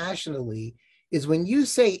matter nationally, is when you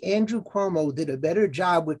say Andrew Cuomo did a better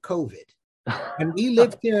job with COVID. And we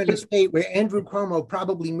lived here in a state where Andrew Cuomo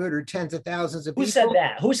probably murdered tens of thousands of people. Who said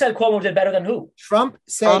that? Who said Cuomo did better than who? Trump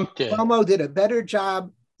said Cuomo did a better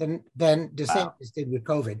job than DeSantis did with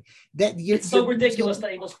COVID. It's so ridiculous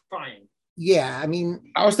that he was crying. Yeah, I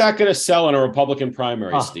mean, how is that going to sell in a Republican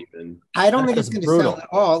primary, Stephen? I don't think it's going to sell at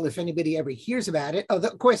all if anybody ever hears about it.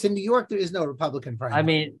 Of course, in New York, there is no Republican primary. I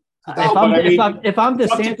mean, if I'm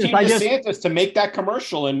DeSantis, DeSantis to make that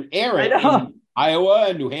commercial and air it in Iowa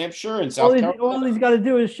and New Hampshire and South Carolina. All he's got to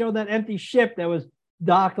do is show that empty ship that was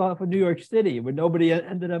docked off of New York City, where nobody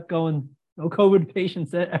ended up going. No COVID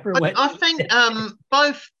patients that ever went. I think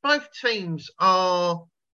both teams are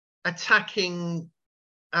attacking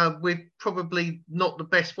with probably not the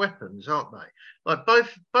best weapons, aren't they? Like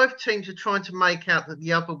both teams are trying to make out that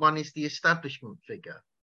the other one is the establishment figure.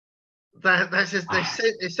 That's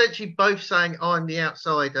they're essentially both saying I'm the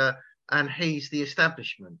outsider and he's the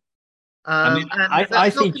establishment. And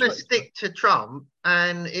that's not going to stick to Trump,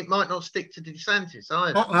 and it might not stick to DeSantis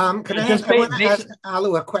either. Can I ask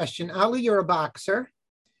Alu a question? Alu, you're a boxer,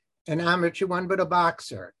 an amateur one, but a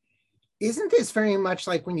boxer. Isn't this very much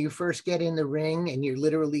like when you first get in the ring and you're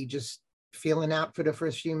literally just feeling out for the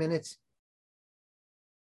first few minutes?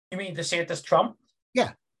 You mean DeSantis Trump?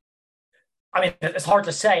 Yeah. I mean, it's hard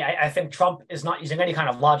to say. I think Trump is not using any kind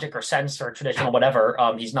of logic or sense or traditional whatever.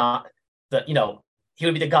 He's not he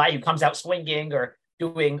would be the guy who comes out swinging or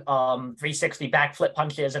doing 360 backflip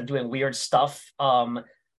punches and doing weird stuff.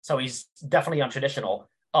 So he's definitely untraditional.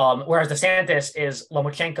 Whereas DeSantis is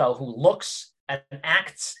Lomachenko, who looks and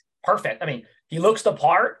acts perfect. I mean, he looks the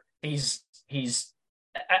part. He's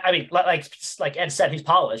I mean, like Ed said, he's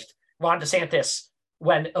polished. Ron DeSantis,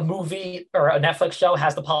 when a movie or a Netflix show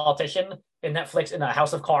has the politician in Netflix in a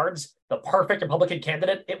House of Cards, the perfect Republican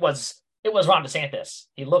candidate, it was Ron DeSantis.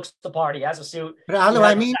 He looks the part. He has a suit. But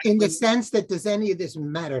I mean, in the sense that does any of this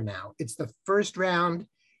matter now? It's the first round,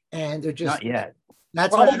 and they're just not yet.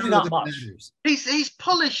 That's well, what not much. Matters. He's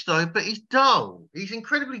polished though, but he's dull. He's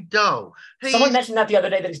incredibly dull. Someone mentioned that the other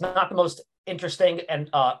day that he's not the most interesting and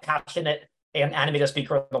passionate and animated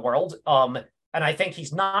speaker in the world. And I think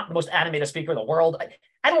he's not the most animated speaker in the world.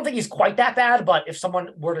 I don't think he's quite that bad, but if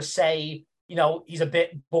someone were to say, he's a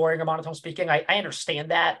bit boring or monotone speaking, I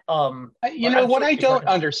understand that. What I don't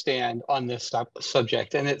understand on this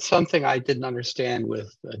subject, and it's something I didn't understand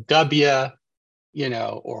with W,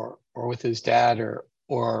 or with his dad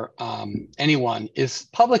or anyone, is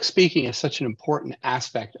public speaking is such an important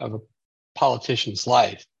aspect of a politician's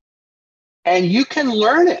life. And you can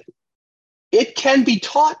learn it. It can be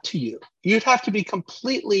taught to you. You'd have to be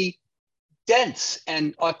completely dense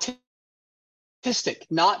and autistic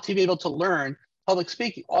not to be able to learn public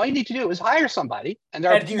speaking. All you need to do is hire somebody. And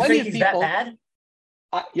there are plenty of people. That bad?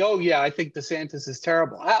 I think DeSantis is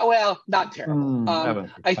terrible. Well, not terrible.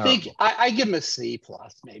 I think I give him a C+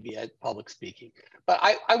 maybe at public speaking. But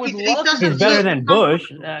I would love him. He's better than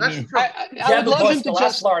Bush. I would love him to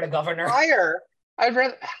just Florida governor. I'd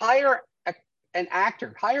rather hire an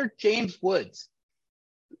actor. Hire James Woods,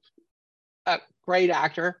 a great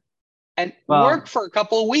actor, and work for a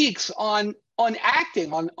couple of weeks on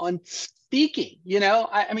acting, on speaking.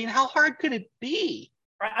 I mean, how hard could it be?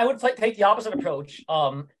 I would take the opposite approach.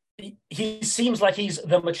 He seems like he's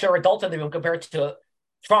the mature adult in the room compared to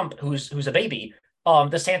Trump, who's a baby.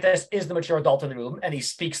 DeSantis is the mature adult in the room, and he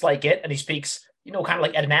speaks like it, and he speaks, kind of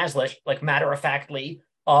like Ed Maslish, like matter-of-factly.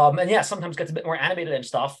 And sometimes gets a bit more animated and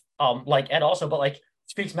stuff, like Ed also, but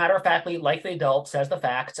speaks matter-of-factly, like the adult, says the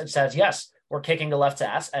facts, and says, yes, we're kicking the left's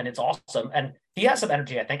ass, and it's awesome. And he has some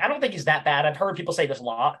energy, I think. I don't think he's that bad. I've heard people say this a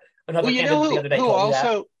lot. Another candidate the other day told me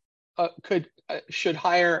that. Should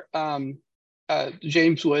hire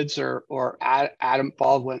James Woods or Adam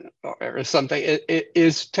Baldwin or something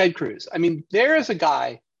is Ted Cruz. I mean, there is a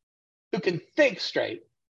guy who can think straight,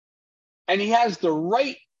 and he has the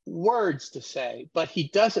right words to say, but he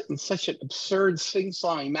does it in such an absurd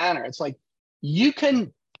sing-songy manner. It's like you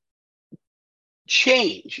can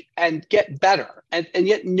change and get better, and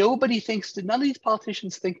yet none of these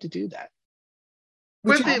politicians think to do that.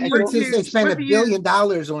 Which Whether- is whether they you- spend whether $1 billion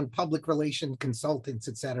on public relation consultants,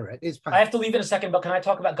 et cetera. It is I have to leave in a second, but can I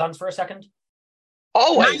talk about guns for a second?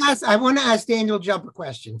 Always. I want to ask Daniel Jump a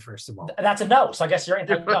question, first of all. That's a no, so I guess you're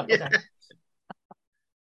anti-gun. Yeah. Okay.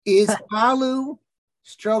 Is Alu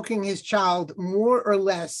stroking his child more or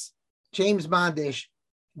less James Bondish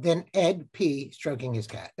than Ed P stroking his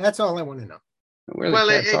cat? That's all I want to know. Where the Well,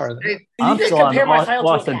 cats are. I'm just still on compare my child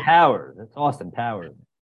to a Austin cat. Powers. It's Austin Powers.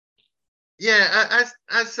 yeah,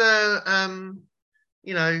 as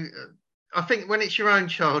you know, I think when it's your own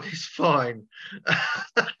child, it's fine.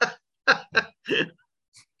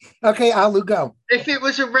 Okay, Alu, go. If it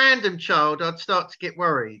was a random child, I'd start to get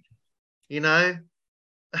worried. You know.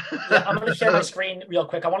 Yeah, I'm going to share my screen real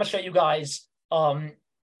quick. I want to show you guys a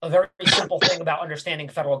very simple thing about understanding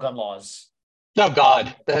federal gun laws. Oh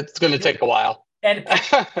God, that's going to take a while.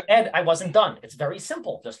 Ed, I wasn't done. It's very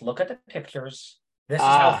simple. Just look at the pictures. This is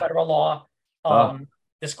how federal law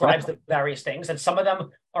describes the various things. And some of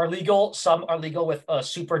them are legal. Some are legal with a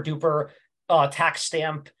super duper tax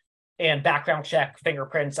stamp and background check,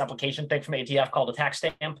 fingerprints, application thing from ATF called a tax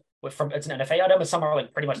stamp. It's an NFA item, and some are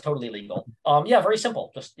like pretty much totally legal. Yeah, very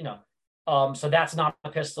simple. Just, you know, so that's not a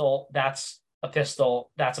pistol. That's a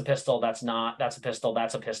pistol. That's a pistol. That's not. That's a pistol.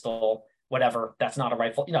 That's a pistol. Whatever. That's not a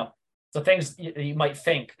rifle. You know, the things you might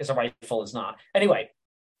think is a rifle is not. Anyway,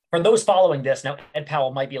 for those following this, now Ed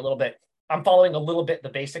Powell might be a little bit. I'm following a little bit the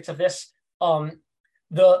basics of this. The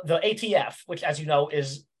ATF, which, as you know,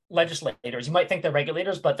 is legislators. You might think they're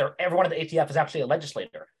regulators, but everyone at the ATF is actually a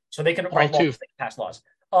legislator, so they can write laws, they can pass laws.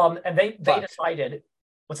 And they decided,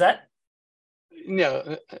 what's that?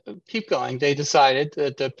 No, keep going. They decided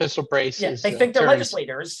that the pistol brace is. They think they're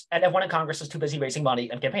legislators, and everyone in Congress is too busy raising money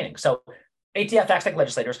and campaigning. So ATF acts like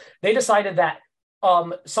legislators. They decided that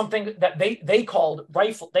something that they called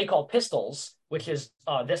pistols, which is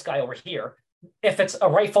this guy over here. If it's a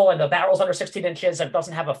rifle and the barrel's under 16 inches and it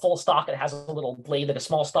doesn't have a full stock, it has a little blade like a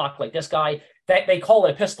small stock like this guy, they call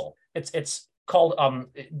it a pistol. It's called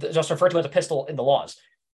just referred to as a pistol in the laws.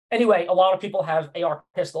 Anyway, a lot of people have AR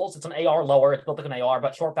pistols. It's an AR lower. It's built like an AR,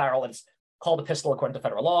 but short barrel. It's called a pistol according to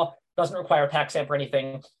federal law. Doesn't require a tax stamp or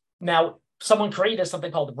anything. Now, someone created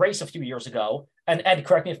something called the brace a few years ago, and Ed,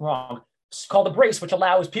 correct me if I'm wrong, it's called the brace, which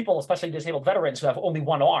allows people, especially disabled veterans who have only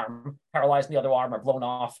one arm, paralyzed in the other arm or blown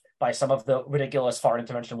off by some of the ridiculous foreign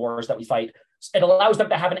intervention wars that we fight. It allows them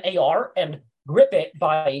to have an AR and grip it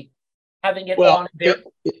by having it on their...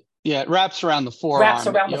 It wraps around the forearm. Wraps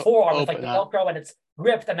around the forearm. It's like the Velcro, and it's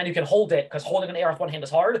gripped, and then you can hold it, because holding an AR with one hand is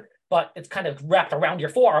hard, but it's kind of wrapped around your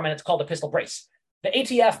forearm, and it's called a pistol brace. The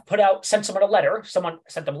ATF sent someone a letter. Someone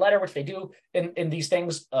sent them a letter, which they do in these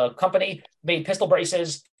things. A company made pistol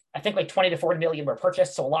braces. I think like 20 to 40 million were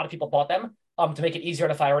purchased, so a lot of people bought them to make it easier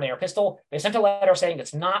to fire an AR pistol. They sent a letter saying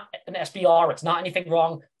it's not an SBR, it's not anything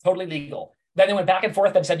wrong, totally legal. Then they went back and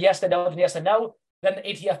forth and said yes, then no, then yes, and no. Then the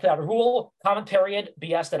ATF put out a rule, comment period,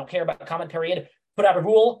 BS, they don't care about the comment period, put out a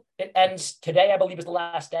rule. It ends today, I believe is the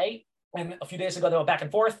last day. And a few days ago, they went back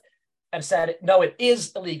and forth and said, no, it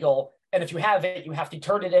is illegal. And if you have it, you have to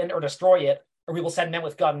turn it in or destroy it, or we will send men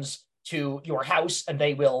with guns to your house and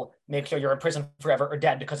they will make sure you're in prison forever or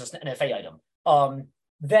dead because it's an NFA item.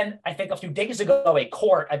 Then I think a few days ago, a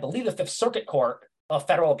court, I believe the Fifth Circuit Court, a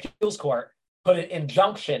federal appeals court, put an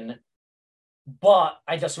injunction, but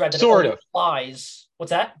I just read that sort it of applies. What's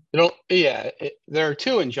that? There are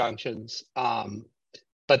two injunctions,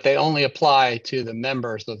 but they only apply to the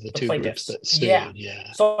members of the two groups that sued.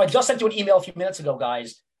 Yeah. So I just sent you an email a few minutes ago,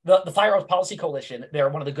 guys. The Firearms Policy Coalition, they're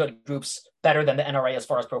one of the good groups, better than the NRA as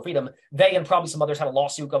far as pro-freedom. They and probably some others had a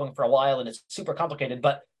lawsuit going for a while, and it's super complicated,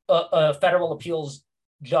 but a federal appeals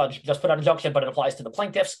judge just put out an injunction, but it applies to the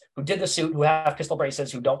plaintiffs who did the suit, who have pistol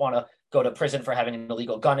braces, who don't want to go to prison for having an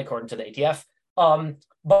illegal gun, according to the ATF.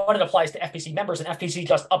 But it applies to FPC members, and FPC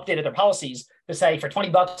just updated their policies to say for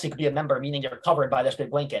 $20 you could be a member, meaning you're covered by this big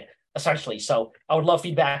blanket, essentially. So I would love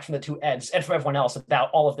feedback from the two Eds and from everyone else about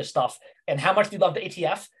all of this stuff and how much you love the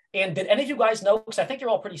ATF. And did any of you guys know, because I think you're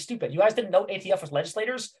all pretty stupid, you guys didn't know ATF was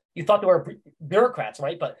legislators? You thought they were bureaucrats,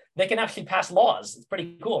 right? But they can actually pass laws. It's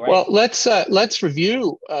pretty cool, right? Well, let's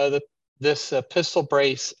review this pistol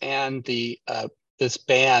brace and the this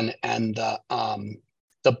ban and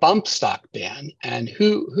the bump stock ban, and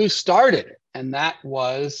who started it, and that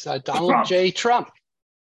was Donald J. Trump.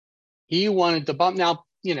 He wanted the bump. Now,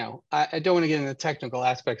 you know, I don't want to get into the technical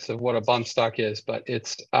aspects of what a bump stock is, but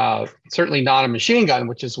it's certainly not a machine gun,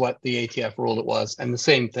 which is what the ATF ruled it was, and the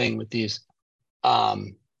same thing with these,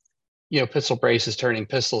 pistol braces turning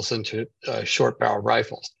pistols into short barrel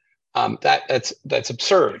rifles. That's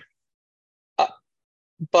absurd.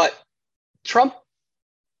 But Trump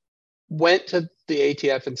went to the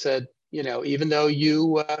ATF and said, even though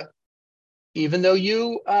you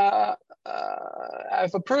have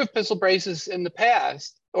approved pistol braces in the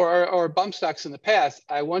past or bump stocks in the past,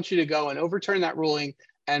 I want you to go and overturn that ruling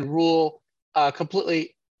and rule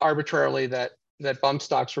completely arbitrarily that bump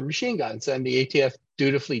stocks were machine guns. And the ATF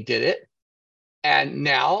dutifully did it. And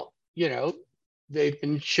now, they've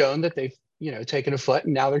been shown that they've, taken a foot,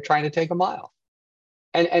 and now they're trying to take a mile.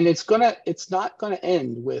 And it's not gonna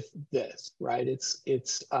end with this, right?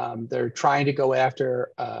 They're trying to go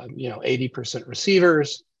after 80%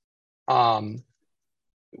 receivers,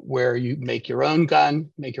 where you make your own gun,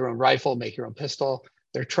 make your own rifle, make your own pistol.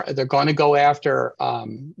 They're going to go after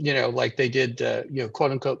like they did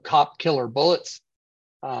quote unquote cop killer bullets,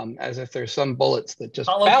 as if there's some bullets that just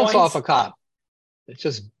bounce off a cop. It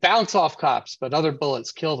just bounce off cops, but other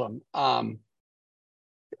bullets kill them.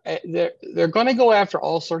 They're going to go after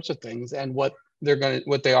all sorts of things, and what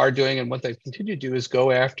they are doing and what they continue to do is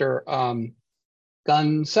go after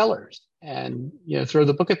gun sellers and throw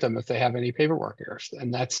the book at them if they have any paperwork errors,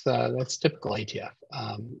 and that's typical ATF.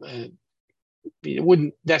 It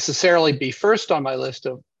wouldn't necessarily be first on my list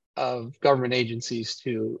of government agencies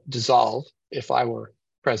to dissolve if I were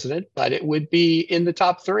president, but it would be in the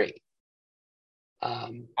top three.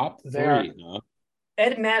 Top three, huh?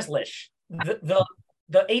 Ed Maslish, the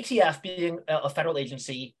ATF being a federal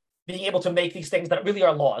agency, being able to make these things that really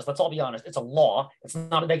are laws. Let's all be honest. It's a law. It's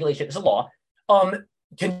not a regulation. It's a law.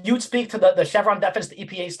 Can you speak to the Chevron deference, the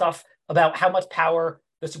EPA stuff, about how much power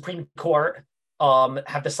the Supreme Court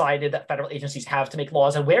have decided that federal agencies have to make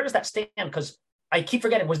laws, and where does that stand? Because I keep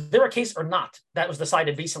forgetting, was there a case or not that was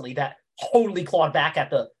decided recently that totally clawed back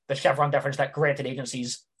at the Chevron deference that granted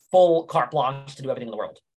agencies full carte blanche to do everything in the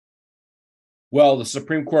world? Well, the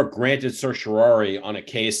Supreme Court granted certiorari on a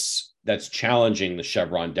case that's challenging the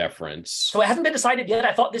Chevron deference. So it hasn't been decided yet.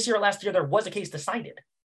 I thought this year or last year there was a case decided.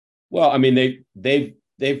 Well, I mean,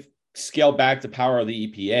 they've scaled back the power of the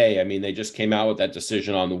EPA. I mean, they just came out with that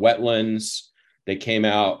decision on the wetlands. They came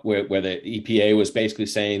out where the EPA was basically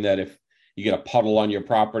saying that if you get a puddle on your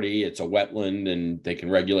property, it's a wetland and they can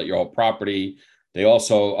regulate your whole property. They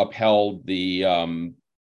also upheld the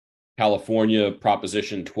California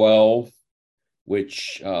Proposition 12,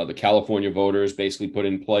 which the California voters basically put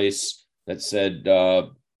in place, that said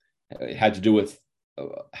it had to do with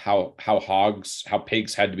how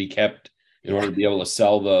pigs had to be kept in order to be able to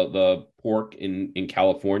sell the pork in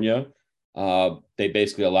California. They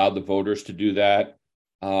basically allowed the voters to do that.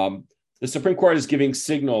 The Supreme Court is giving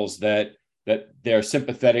signals that they're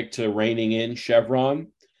sympathetic to reining in Chevron.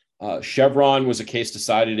 Chevron was a case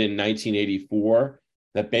decided in 1984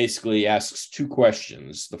 that basically asks two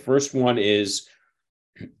questions. The first one is,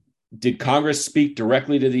 did Congress speak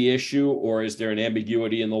directly to the issue, or is there an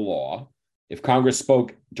ambiguity in the law? If Congress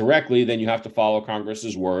spoke directly, then you have to follow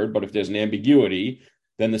Congress's word. But if there's an ambiguity,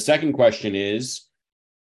 then the second question is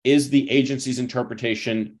the agency's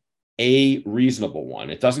interpretation a reasonable one?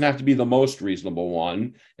 It doesn't have to be the most reasonable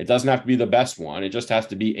one. It doesn't have to be the best one. It just has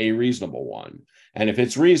to be a reasonable one. And if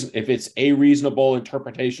it's a reasonable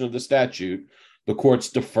interpretation of the statute, the courts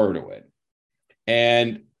defer to it.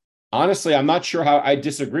 And honestly, I'm not sure how I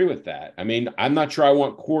disagree with that. I mean, I'm not sure I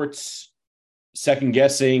want courts second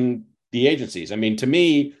guessing the agencies. I mean, to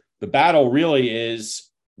me, the battle really is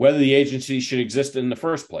whether the agency should exist in the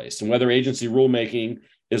first place and whether agency rulemaking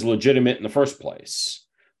is legitimate in the first place.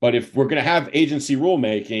 But if we're going to have agency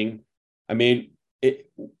rulemaking, I mean,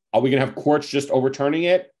 are we going to have courts just overturning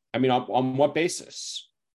it? I mean, on what basis?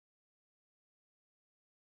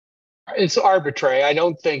 It's arbitrary. I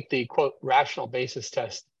don't think the quote rational basis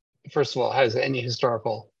test, first of all, has any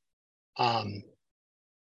historical,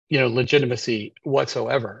 legitimacy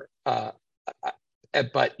whatsoever.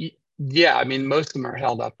 But yeah, I mean, most of them are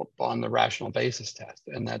held up on the rational basis test,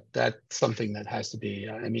 and that's something that has to be.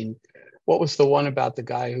 I mean, what was the one about the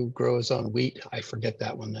guy who grows his own wheat? I forget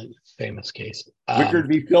that one, that famous case. Wickard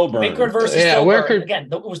v. Filburn. Wickard versus Filburn. Wickard, again,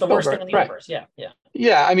 it was the worst thing in the universe. Yeah.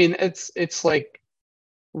 Yeah, I mean, it's like,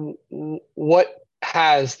 what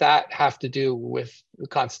has that have to do with the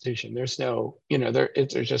Constitution? There's no, they're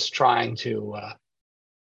just trying to,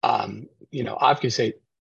 obfuscate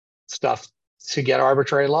stuff to get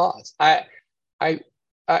arbitrary laws. I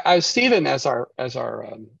Stephen, as our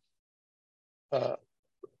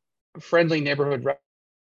friendly neighborhood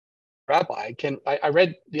rabbi, I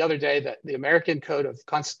read the other day that the American Code of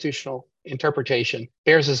Constitutional Interpretation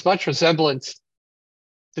bears as much resemblance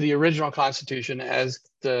to the original Constitution as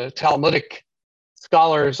the Talmudic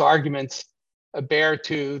scholars' arguments bear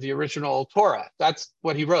to the original Torah. That's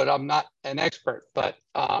what he wrote. I'm not an expert, but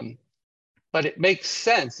it makes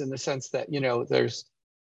sense in the sense that there's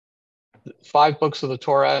 5 books of the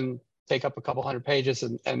Torah and take up a couple hundred pages,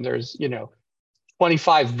 and there's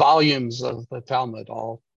 25 volumes of the Talmud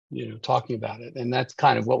all talking about it, and that's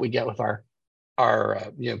kind of what we get with our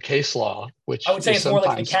case law, which I would say it's more like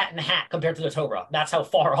the sometimes cat in the hat compared to the Torah. That's how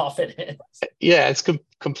far off it is. yeah, it's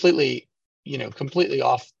completely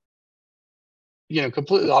off,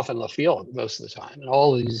 completely off in left field most of the time, and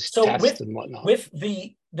all these tests and whatnot. With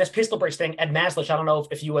this pistol brace thing, and Maslich, I don't know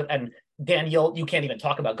if you and Daniel, you can't even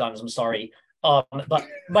talk about guns. I'm sorry, but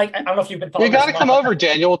Mike, I don't know if you've been following. You got to come over,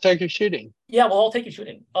 Daniel. We'll take you shooting. Yeah, we'll all take you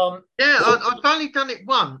shooting. I've only done it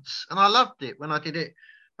once, and I loved it when I did it.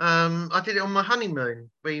 I did it on my honeymoon.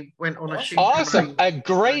 We went on a shoot. Awesome. A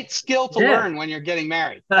great skill to learn when you're getting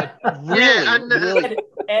married. Really.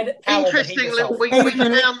 Interestingly, we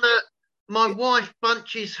found that my wife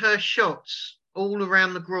bunches her shots all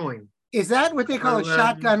around the groin. Is that what they call a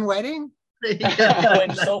shotgun wedding? Yeah.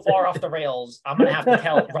 Going so far off the rails, I'm going to have to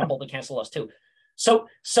tell Rumble to cancel us too. So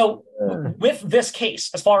with this case,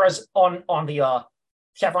 as far as on the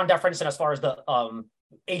Chevron deference, and as far as the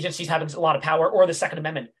agencies having a lot of power, or the Second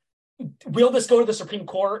Amendment, will this go to the Supreme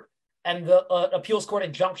Court and the appeals court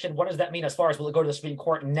injunction? What does that mean as far as will it go to the Supreme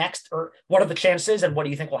Court next, or what are the chances, and what do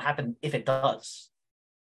you think will happen if it does?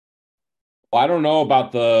 Well, I don't know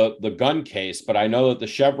about the gun case, but I know that the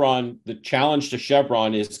challenge to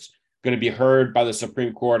Chevron is going to be heard by the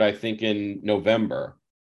Supreme Court, I think, in November.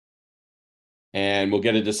 And we'll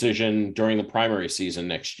get a decision during the primary season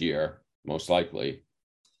next year, most likely.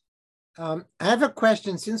 I have a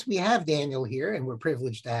question, since we have Daniel here, and we're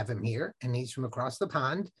privileged to have him here, and he's from across the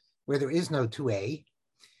pond, where there is no 2A.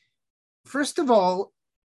 First of all,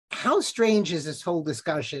 how strange is this whole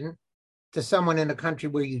discussion to someone in a country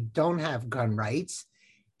where you don't have gun rights?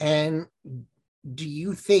 And do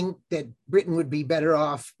you think that Britain would be better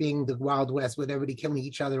off being the Wild West with everybody killing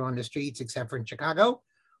each other on the streets, except for in Chicago?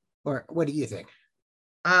 Or what do you think?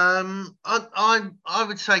 I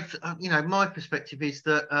would say, my perspective is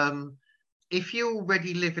that if you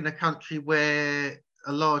already live in a country where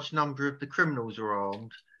a large number of the criminals are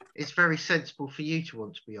armed, it's very sensible for you to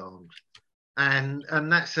want to be armed. And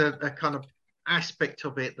that's a kind of aspect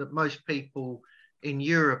of it that most people in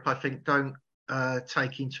Europe, I think, don't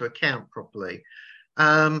take into account properly.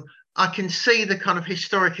 I can see the kind of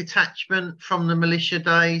historic attachment from the militia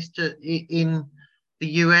days in the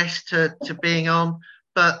US to being armed,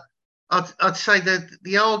 but I'd say that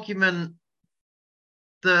the argument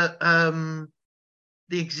that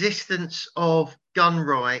the existence of gun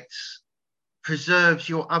rights preserves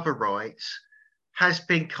your other rights has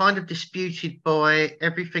been kind of disputed by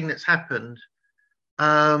everything that's happened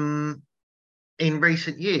in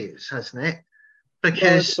recent years, hasn't it?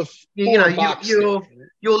 Because you're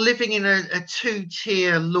living in a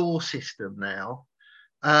two-tier law system now.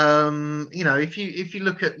 If you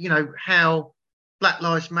look at how Black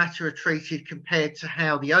Lives Matter are treated compared to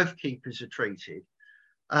how the Oath Keepers are treated,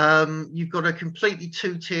 you've got a completely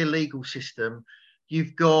two-tier legal system.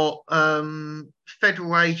 You've got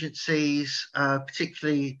federal agencies,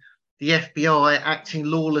 particularly the FBI, acting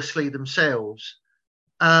lawlessly themselves.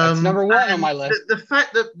 That's number one on my list. The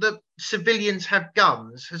fact that the civilians have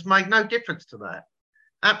guns has made no difference to that.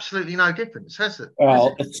 Absolutely no difference, has it?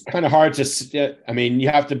 Well, it's kind of hard to. I mean, you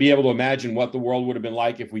have to be able to imagine what the world would have been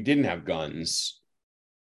like if we didn't have guns.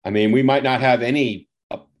 I mean, we might not have any.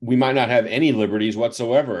 We might not have any liberties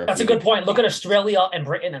whatsoever. That's a good point. Look at Australia and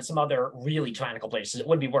Britain and some other really tyrannical places. It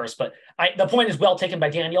would be worse, but the point is well taken by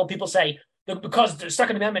Daniel. People say because the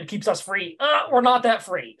Second Amendment keeps us free, we're not that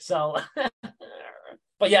free. So,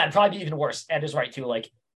 but yeah, it'd probably be even worse. Ed is right too.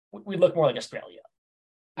 Like we look more like Australia.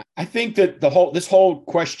 I think that this whole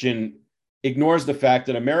question ignores the fact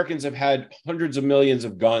that Americans have had hundreds of millions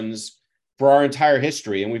of guns for our entire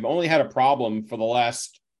history, and we've only had a problem for the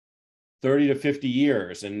last 30 to 50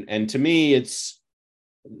 years. And to me, it's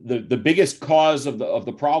the biggest cause of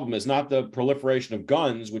the problem is not the proliferation of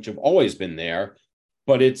guns, which have always been there,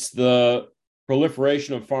 but it's the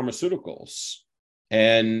proliferation of pharmaceuticals.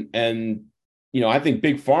 And I think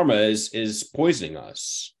big pharma is poisoning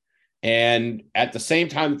us. And at the same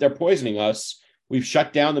time that they're poisoning us, we've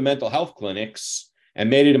shut down the mental health clinics and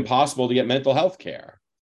made it impossible to get mental health care.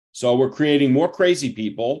 So we're creating more crazy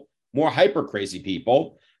people, more hyper crazy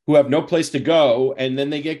people who have no place to go, and then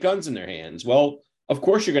they get guns in their hands. Well, of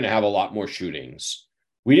course you're going to have a lot more shootings.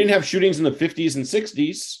 We didn't have shootings in the 50s and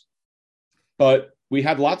 60s, but we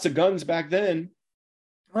had lots of guns back then.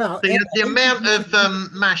 Well, the amount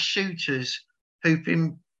of mass shooters who've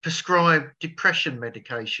been prescribed depression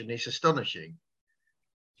medication is astonishing.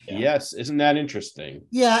 Yeah. Yes, isn't that interesting?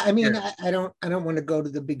 Yeah, I mean, I don't want to go to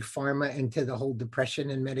the big pharma and to the whole depression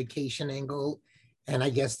and medication angle. and I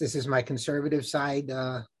guess this is my conservative side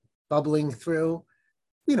bubbling through,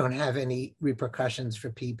 we don't have any repercussions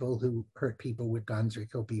for people who hurt people with guns or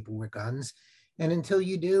kill people with guns. And until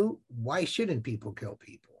you do, why shouldn't people kill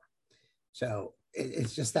people? So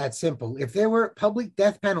it's just that simple. If there were public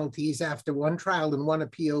death penalties after one trial and one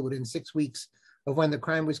appeal within 6 weeks of when the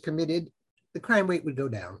crime was committed, the crime rate would go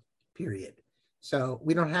down, period. So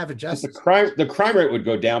we don't have a justice. The crime rate would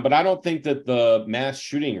go down, but I don't think that the mass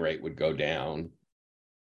shooting rate would go down.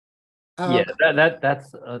 Yeah,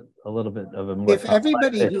 that's a little bit of a more. If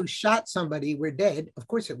everybody who shot somebody were dead, of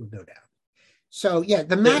course it would go down. So yeah,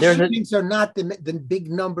 the mass shootings are not the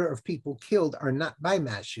big number of people killed are not by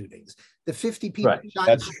mass shootings. The 50 people shot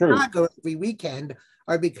in Chicago every weekend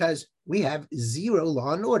are because we have zero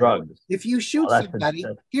law and order. Drugs. If you shoot somebody,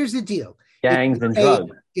 here's the deal. Gangs and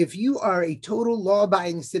drugs. If you are a total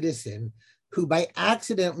law-abiding citizen who by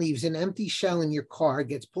accident leaves an empty shell in your car,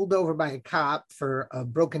 gets pulled over by a cop for a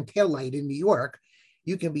broken taillight in New York,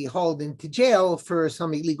 you can be hauled into jail for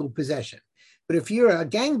some illegal possession. But if you're a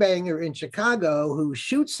gangbanger in Chicago who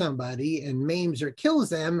shoots somebody and maims or kills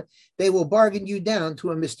them, they will bargain you down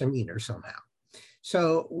to a misdemeanor somehow.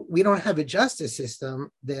 So we don't have a justice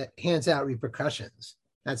system that hands out repercussions.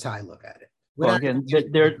 That's how I look at it. Well, again,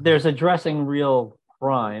 there's addressing real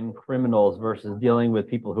crime, criminals versus dealing with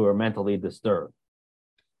people who are mentally disturbed.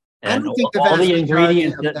 And all the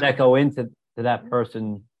ingredients that go into that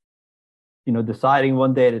person, deciding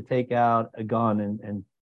one day to take out a gun and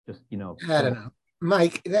just, I don't know.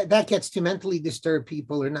 Mike, that gets to mentally disturbed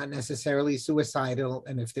people are not necessarily suicidal.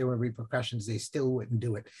 And if there were repercussions, they still wouldn't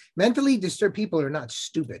do it. Mentally disturbed people are not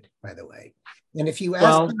stupid, by the way. And if you ask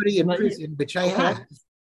somebody in prison, which I have,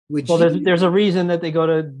 there's a reason that they go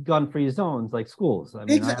to gun-free zones like schools. I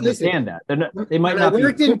mean, I understand that. They might not be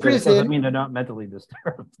in prison. Doesn't mean they're not mentally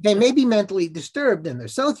disturbed. They may be mentally disturbed and they're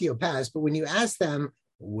sociopaths, but when you ask them,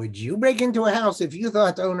 would you break into a house if you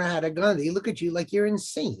thought the owner had a gun? They look at you like you're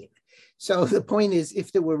insane. So the point is,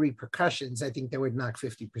 if there were repercussions, I think that would knock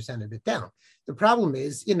 50% of it down. The problem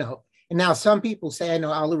is, and now some people say, I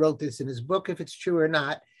know Allah wrote this in his book, if it's true or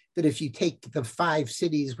not, that if you take the 5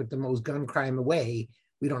 cities with the most gun crime away,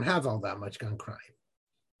 we don't have all that much gun crime.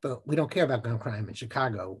 But we don't care about gun crime in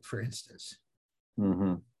Chicago, for instance.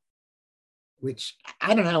 Mm-hmm. Which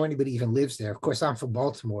I don't know how anybody even lives there. Of course, I'm from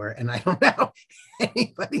Baltimore, and I don't know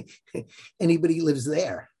anybody lives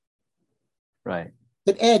there. Right.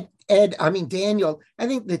 But Daniel, I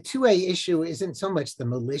think the 2A issue isn't so much the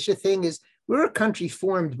militia thing, is we're a country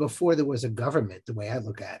formed before there was a government, the way I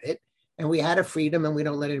look at it. And we had a freedom and we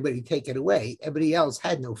don't let anybody take it away. Everybody else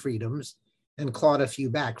had no freedoms and clawed a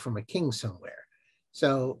few back from a king somewhere.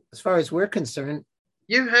 So as far as we're concerned.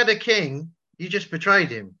 You had a king, you just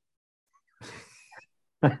betrayed him.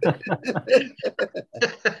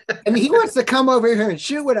 And he wants to come over here and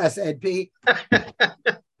shoot with us, Ed P.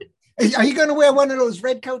 Are you going to wear one of those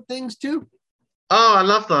red coat things too? Oh, I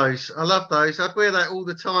love those. I'd wear that all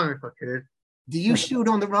the time if I could. Do you shoot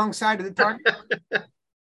on the wrong side of the target?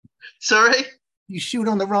 Sorry? You shoot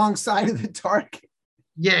on the wrong side of the target?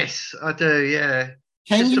 Yes, I do, yeah.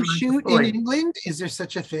 Can you shoot in England? Is there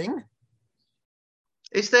such a thing?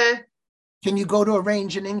 Is there? Can you go to a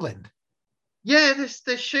range in England? Yeah, there's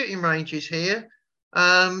shooting ranges here.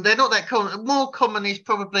 They're not that common. More common is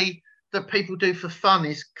probably that people do for fun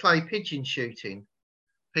is clay pigeon shooting.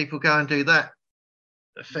 People go and do that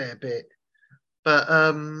a fair bit. But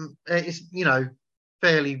it's,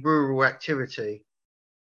 fairly rural activity.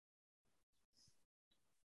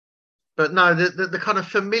 But no, the kind of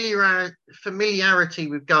familiarity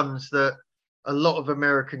with guns that a lot of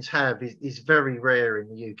Americans have is very rare in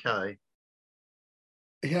the UK.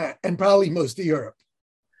 Yeah, and probably most of Europe.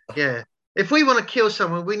 Yeah. If we want to kill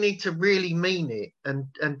someone, we need to really mean it and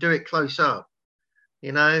do it close up,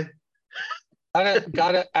 Gotta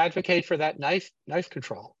advocate for that knife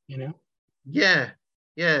control, Yeah.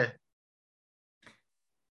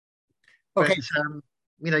 Okay. But,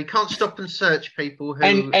 you can't stop and search people who.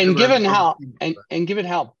 And given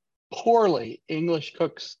how poorly English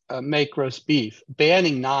cooks make roast beef,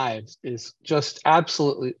 banning knives is just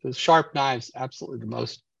absolutely, sharp knives, absolutely the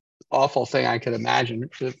most awful thing I could imagine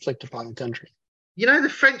to inflict upon a country. The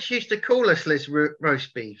French used to call us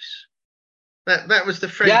roast beefs. That was the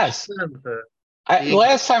French term for.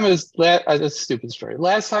 Last time I was, that's a stupid story.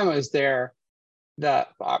 Last time I was there,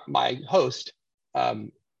 my host,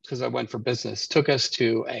 because I went for business, took us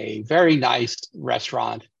to a very nice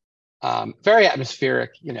restaurant, very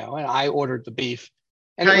atmospheric, and I ordered the beef.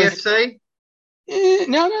 And KFC?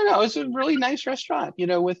 No. It was a really nice restaurant,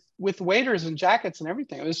 with waiters and jackets and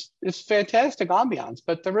everything. It's fantastic ambiance,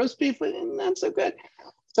 but the roast beef was not so good.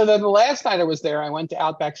 So then the last night I was there, I went to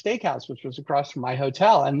Outback Steakhouse, which was across from my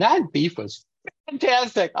hotel, and that beef was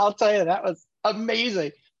fantastic. I'll tell you, that was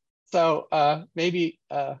amazing. So maybe.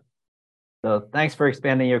 So thanks for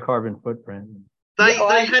expanding your carbon footprint. They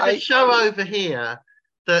had a show over here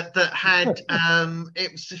that had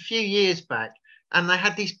it was a few years back, and they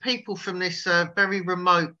had these people from this very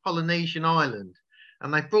remote Polynesian island,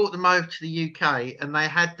 and they brought them over to the UK, and they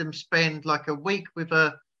had them spend like a week with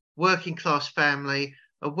a working class family,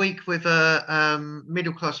 a week with a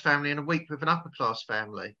middle class family, and a week with an upper class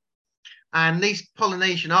family. And these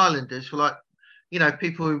Polynesian islanders were like, you know,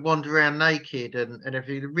 people who wander around naked and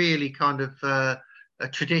everything, really kind of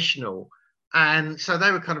traditional. And so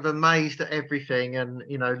they were kind of amazed at everything and,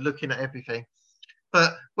 you know, looking at everything.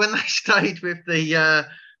 But when they stayed with the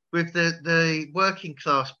working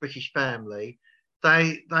class British family,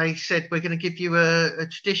 they said, we're going to give you a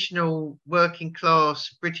traditional working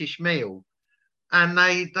class British meal. And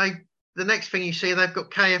the next thing you see, they've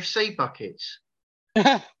got KFC buckets.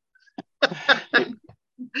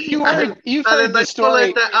 You've heard they the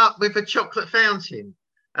story. Followed that up with a chocolate fountain,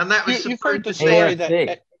 and that was You've heard the story AFC.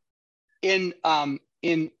 that in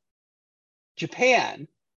Japan,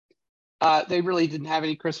 they really didn't have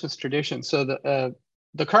any Christmas tradition. So the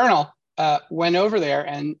colonel went over there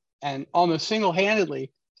and almost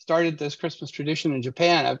single-handedly started this Christmas tradition in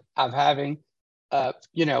Japan of having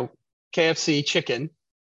KFC chicken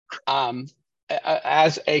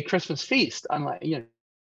as a Christmas feast, unlike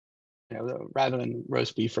rather than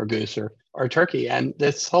roast beef or goose or turkey. And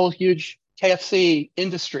this whole huge KFC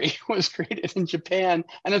industry was created in Japan,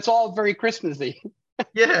 and it's all very Christmassy.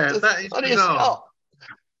 Yeah, that is bizarre.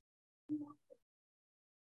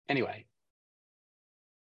 Anyway,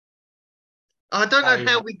 I don't know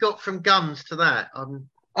how we got from guns to that.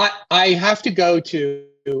 I have to go to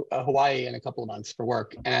Hawaii in a couple of months for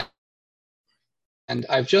work, and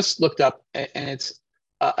I've just looked up, and it's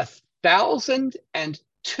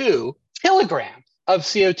 1,002 kilograms of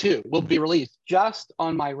CO2 will be released just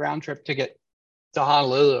on my round trip ticket to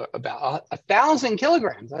Honolulu. About 1,000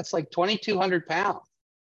 kilograms. That's like 2,200 pounds.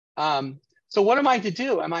 So what am I to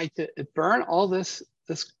do? Am I to burn all this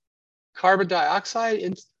carbon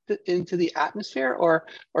dioxide into the atmosphere, or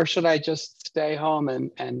should I just stay home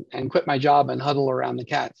and quit my job and huddle around the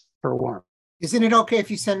cats for warmth? Isn't it okay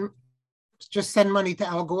if you send money to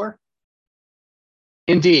Al Gore?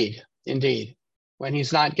 Indeed. When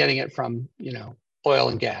he's not getting it from, oil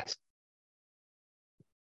and gas.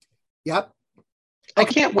 Yep. I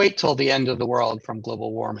can't wait till the end of the world from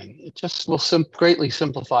global warming. It just will greatly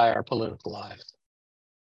simplify our political lives.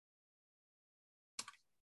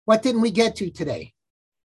 What didn't we get to today?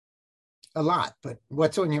 A lot, but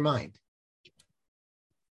what's on your mind?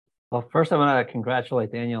 Well, first I want to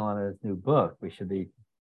congratulate Daniel on his new book. We should be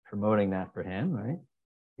promoting that for him, right?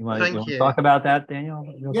 You want to talk about that, Daniel?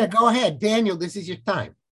 Yeah, go ahead. Daniel, this is your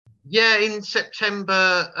time. Yeah, in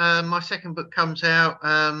September, my second book comes out.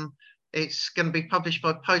 It's going to be published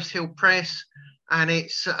by Post Hill Press, and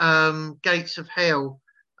it's Gates of Hell,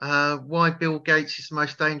 Why Bill Gates is the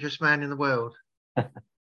Most Dangerous Man in the World.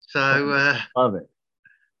 So love it.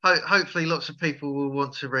 Hopefully lots of people will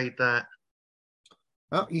want to read that.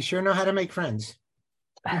 Well, you sure know how to make friends.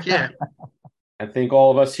 Yeah. I think all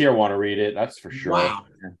of us here want to read it. That's for sure. Wow.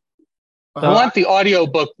 I want the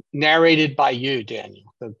audiobook narrated by you,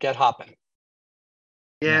 Daniel. So get hopping.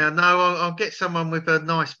 Yeah, no, I'll get someone with a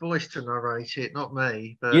nice voice to narrate it, not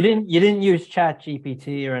me. But You didn't use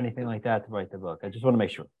ChatGPT or anything like that to write the book. I just want to make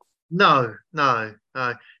sure. No.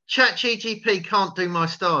 ChatGPT can't do my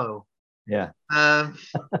style. Yeah. So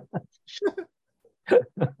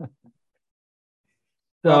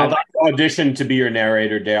I'd like to audition to be your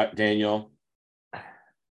narrator, Daniel.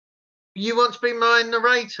 You want to be my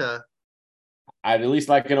narrator? I'd at least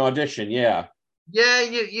like an audition, yeah. Yeah,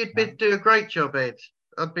 you'd do a great job, Ed.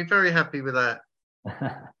 I'd be very happy with that.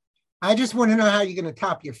 I just want to know how you're going to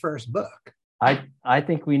top your first book. I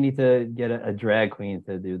think we need to get a drag queen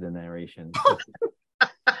to do the narration.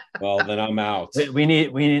 Well, then I'm out. We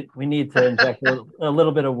need to inject a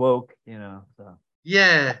little bit of woke, So.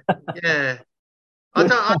 Yeah.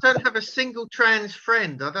 I don't have a single trans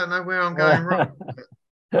friend. I don't know where I'm going wrong.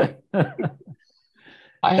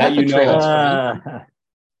 I have a trans friend.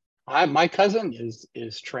 My cousin is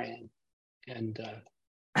trans, and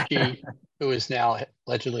he, who is now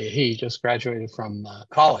allegedly he, just graduated from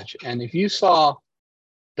college. And if you saw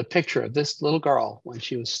the picture of this little girl when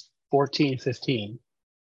she was 14, 15,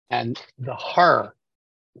 and the horror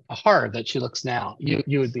that she looks now,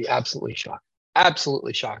 you would be absolutely shocked.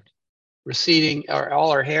 Receding, or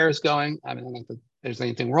all her hair is going. I mean, I don't think there's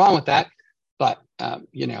anything wrong with that, but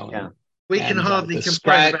Yeah. We can hardly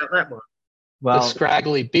complain about that one. Well, the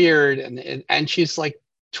scraggly beard, and she's like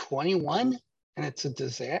 21, and it's a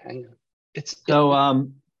disaster.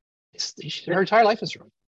 Her entire life is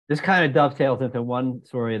ruined. This kind of dovetails into one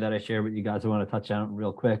story that I shared with you guys. I want to touch on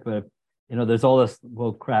real quick, but there's all this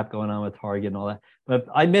woke crap going on with Target and all that. But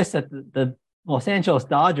I missed that the Los Angeles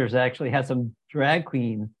Dodgers actually had some drag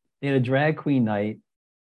queen. They had a drag queen night,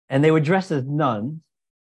 and they were dressed as nuns,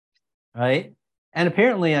 right? And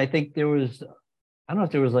apparently, I think there was, I don't know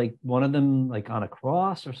if there was like one of them like on a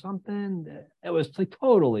cross or something. It was like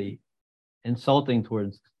totally insulting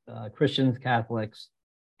towards Christians, Catholics.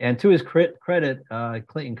 And to his credit,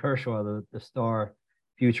 Clayton Kershaw, the star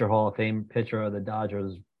future Hall of Fame pitcher of the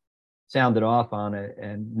Dodgers, sounded off on it.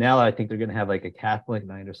 And now I think they're going to have like a Catholic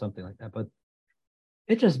night or something like that. But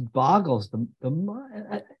it just boggles the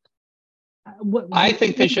mind. I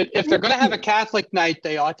think they should, if they're going to have a Catholic night,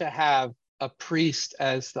 they ought to have a priest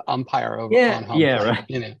as the umpire over on home. Yeah,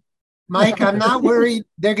 right. Mike, I'm not worried.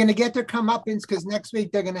 They're going to get their comeuppance because next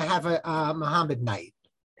week they're going to have a Muhammad night.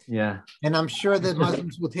 Yeah. And I'm sure the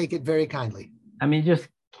Muslims will take it very kindly. I mean, just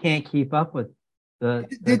can't keep up with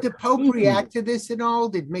Did the Pope react to this at all?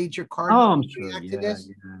 Did Major Cardinal react to this?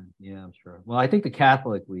 Yeah, I'm sure. Well, I think the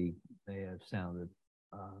Catholic League, they have sounded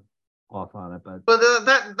off on it. But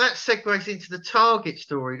that segues into the Target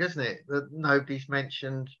story, doesn't it? That nobody's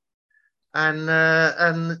mentioned. And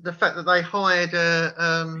the fact that they hired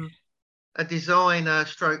a designer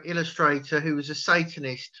stroke illustrator who was a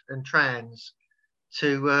Satanist and trans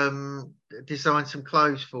to design some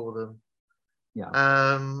clothes for them.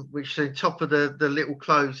 Yeah. Which on top of the little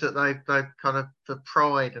clothes that they've kind of for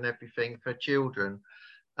pride and everything for children.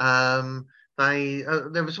 There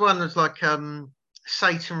was one that's like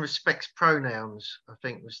Satan respects pronouns, I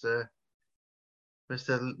think was the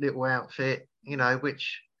little outfit,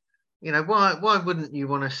 which why wouldn't you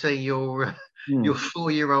want to see your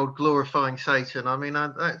 4-year-old glorifying Satan? I mean,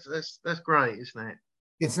 that's great, isn't it?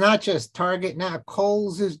 It's not just Target now.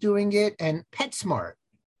 Kohl's is doing it, and PetSmart.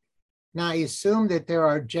 Now, I assume that there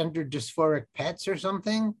are gender dysphoric pets or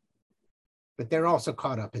something, but they're also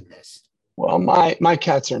caught up in this. Well, my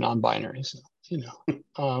cats are non-binary, so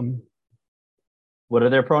what are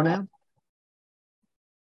their pronouns?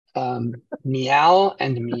 Meow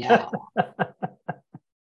and meow.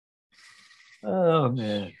 Oh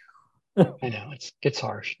man. I know it's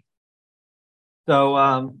harsh.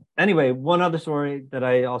 So anyway, one other story that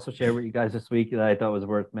I also shared with you guys this week that I thought was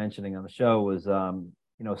worth mentioning on the show was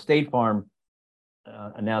State Farm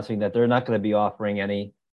announcing that they're not going to be offering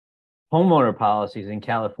any homeowner policies in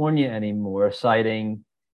California anymore, citing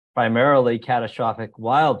primarily catastrophic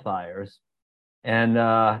wildfires. And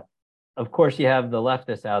of course, you have the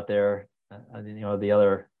leftists out there, the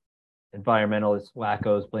other environmentalist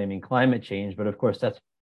wackos blaming climate change. But of course, that's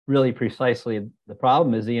really precisely the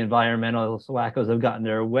problem is the environmentalist wackos have gotten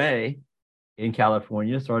their way in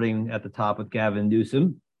California, starting at the top with Gavin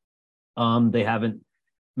Newsom. They haven't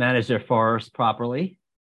managed their forests properly,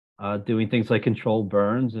 doing things like controlled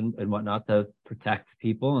burns and whatnot to protect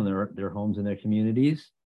people and their homes and their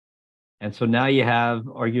communities. And so now you have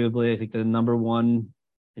arguably, I think, the number one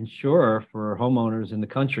insurer for homeowners in the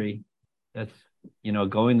country that's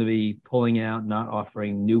going to be pulling out, not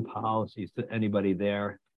offering new policies to anybody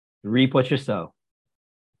there. Reap what you sow.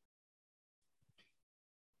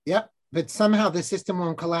 Yep. But somehow the system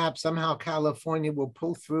won't collapse. Somehow California will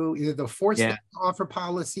pull through. Either they'll force them to offer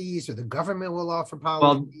policies or the government will offer policies.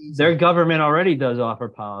 Well, their government already does offer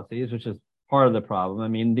policies, which is part of the problem. I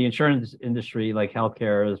mean, the insurance industry, like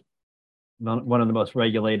healthcare, is one of the most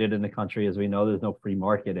regulated in the country. As we know, there's no free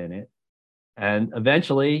market in it. And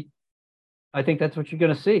eventually, I think that's what you're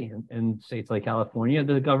going to see in states like California.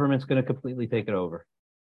 The government's going to completely take it over.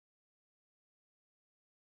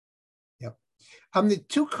 The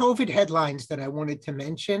two COVID headlines that I wanted to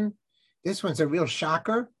mention, this one's a real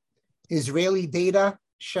shocker. Israeli data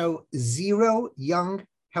show 0 young,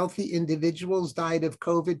 healthy individuals died of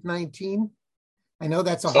COVID-19. I know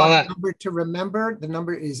that's a hard number to remember. The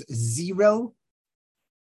number is 0.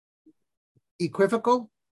 Equivocal?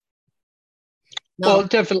 No. Well,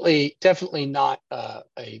 definitely not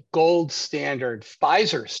a gold standard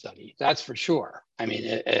Pfizer study. That's for sure. I mean,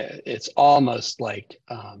 it's almost like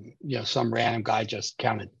some random guy just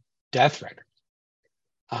counted death records,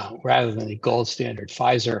 rather than the gold standard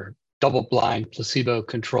Pfizer double-blind,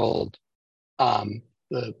 placebo-controlled.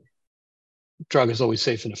 The drug is always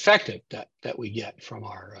safe and effective that we get from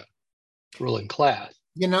our ruling class.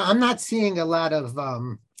 I'm not seeing a lot of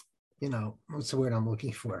what's the word I'm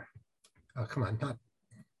looking for? Oh, come on, not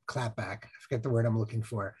clapback. I forget the word I'm looking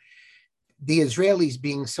for. the Israelis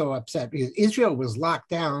being so upset, because Israel was locked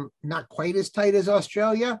down, not quite as tight as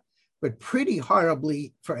Australia, but pretty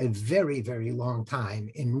horribly for a very, very long time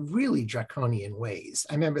in really draconian ways.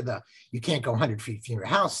 I remember you can't go 100 feet from your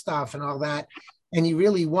house stuff and all that. And you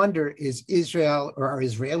really wonder, is Israel or are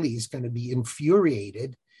Israelis going to be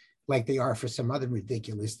infuriated like they are for some other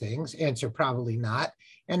ridiculous things? Answer, probably not.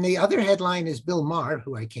 And the other headline is Bill Maher,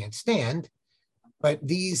 who I can't stand, but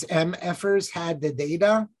these MFers had the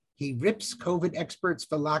data. He rips COVID experts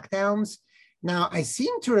for lockdowns. Now, I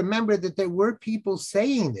seem to remember that there were people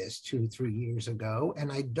saying this 2-3 years ago,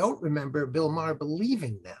 and I don't remember Bill Maher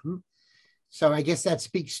believing them. So I guess that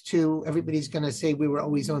speaks to everybody's going to say we were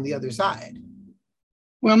always on the other side.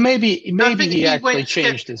 Well, maybe he actually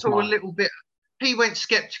changed his mind. A little bit. He went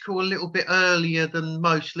skeptical a little bit earlier than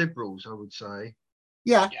most liberals, I would say.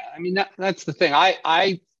 Yeah. I mean, that's the thing.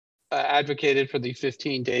 I advocated for the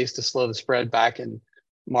 15 days to slow the spread back in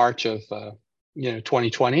March of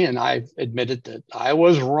 2020, and I've admitted that I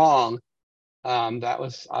was wrong. That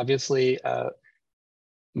was obviously a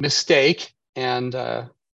mistake, and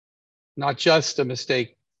not just a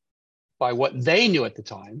mistake by what they knew at the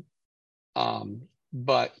time,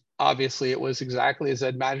 but obviously it was exactly as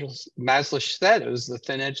Ed Maslish said. It was the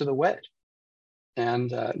thin edge of the wedge. And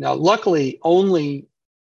now, luckily, only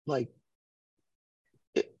there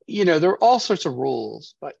are all sorts of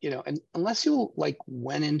rules, but and unless you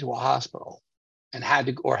went into a hospital and had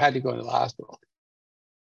to go to the hospital,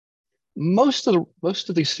 most of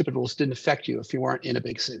these stupid rules didn't affect you if you weren't in a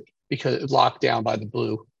big city, because it was locked down by the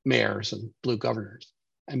blue mayors and blue governors.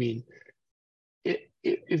 I mean,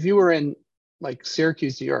 if you were in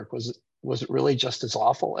Syracuse, New York, was it really just as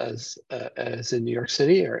awful as in New York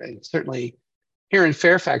City? Or certainly here in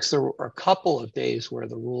Fairfax, there were a couple of days where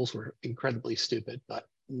the rules were incredibly stupid, but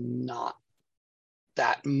not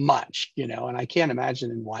that much, and I can't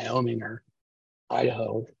imagine in Wyoming or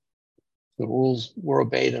Idaho the rules were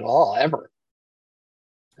obeyed at all, ever.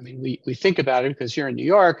 I mean, we think about it because you're in New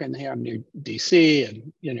York and here I'm near DC,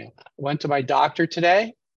 and went to my doctor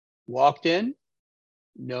today, walked in,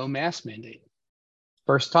 no mask mandate.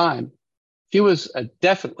 First time. She was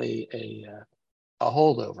definitely a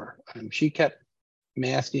holdover. She kept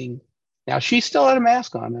masking. Now she still had a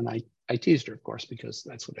mask on, and I teased her, of course, because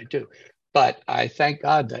that's what I do. But I thank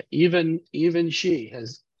God that even she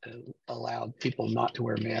has allowed people not to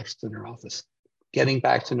wear masks in her office. Getting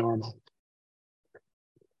back to normal.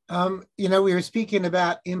 We were speaking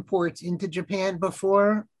about imports into Japan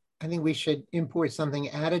before. I think we should import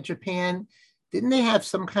something out of Japan. Didn't they have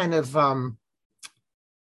some kind of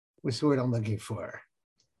what's the word I'm looking for?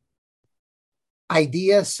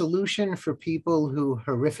 Solution for people who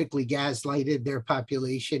horrifically gaslighted their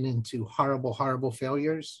population into horrible, horrible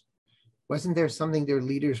failures? Wasn't there something their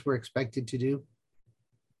leaders were expected to do?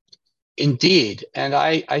 Indeed. And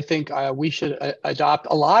I think we should adopt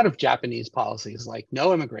a lot of Japanese policies, like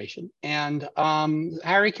no immigration, and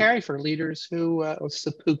hara-kiri for leaders who, or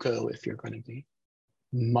seppuku if you're going to be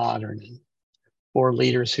modern, or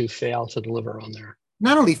leaders who fail to deliver on their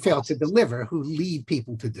not only fail to deliver, who lead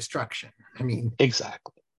people to destruction. I mean,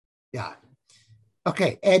 exactly. Yeah.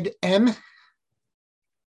 Okay, Ed M.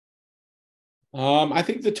 I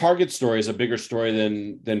think the Target story is a bigger story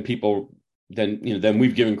than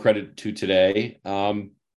we've given credit to today.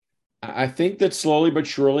 I think that slowly but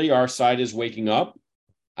surely our side is waking up.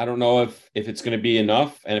 I don't know if it's going to be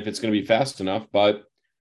enough and if it's going to be fast enough, but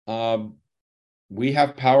we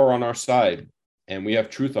have power on our side and we have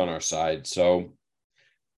truth on our side. So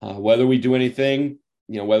whether we do anything,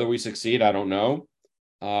 whether we succeed, I don't know.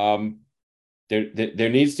 There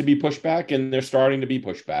needs to be pushback, and they're starting to be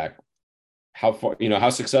pushback. How far, how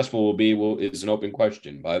successful we'll be is an open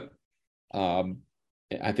question, but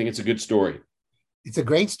I think it's a good story. It's a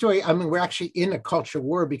great story. I mean, we're actually in a culture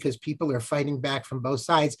war because people are fighting back from both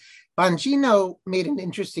sides. Bongino made an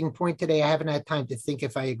interesting point today. I haven't had time to think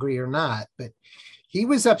if I agree or not, but he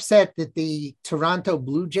was upset that the Toronto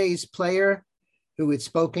Blue Jays player who had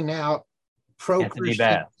spoken out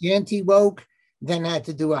pro-Christian, anti-woke, then had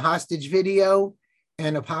to do a hostage video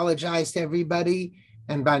and apologize to everybody.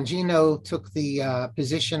 And Bongino took the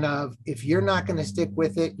position of, if you're not going to stick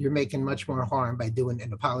with it, you're making much more harm by doing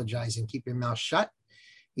and apologizing. Keep your mouth shut.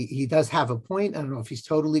 He does have a point. I don't know if he's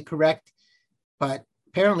totally correct, but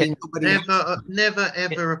apparently nobody never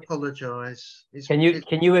ever apologize. Can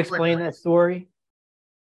you explain that story?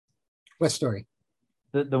 What story?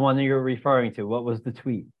 The one that you're referring to. What was the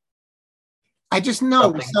tweet? I just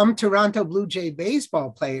know some Toronto Blue Jay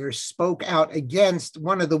baseball players spoke out against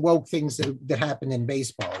one of the woke things that happened in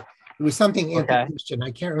baseball. It was something Okay. anti-Christian. I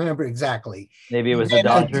can't remember exactly. Maybe it was And the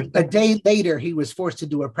Dodgers. a day later, he was forced to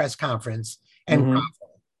do a press conference and Mhm.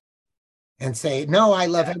 grovel and say, "No, I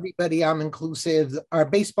love everybody. I'm inclusive. Our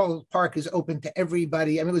baseball park is open to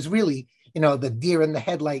everybody." I mean, it was really, the deer in the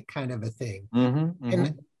headlight kind of a thing.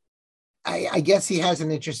 And I guess he has an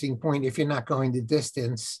interesting point. If you're not going the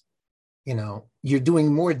distance, you're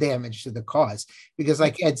doing more damage to the cause, because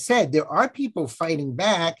like Ed said, there are people fighting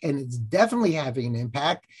back and it's definitely having an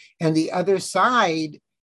impact. And the other side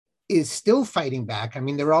is still fighting back. I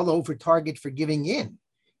mean, they're all over target for giving in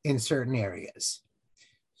certain areas.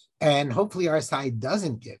 And hopefully our side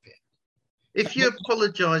doesn't give in. If you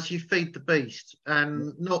apologize, you feed the beast,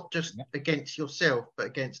 and not just against yourself, but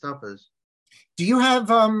against others. Do you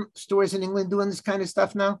have stores in England doing this kind of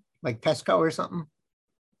stuff now, like Tesco or something?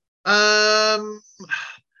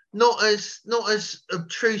 Not as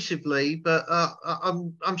obtrusively, but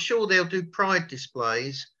I'm sure they'll do pride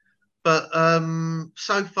displays. But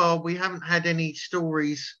so far we haven't had any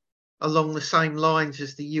stories along the same lines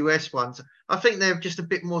as the US ones. I think they're just a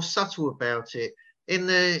bit more subtle about it.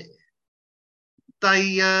 They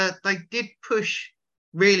did push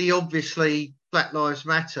really obviously Black Lives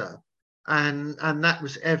Matter, and that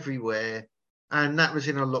was everywhere, and that was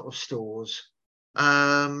in a lot of stores.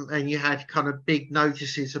 And you had kind of big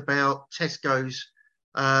notices about Tesco's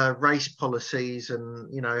race policies,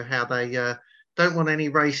 and how they don't want any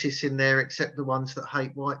racists in there except the ones that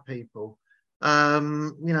hate white people.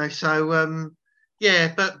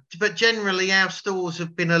 Yeah, but generally our stores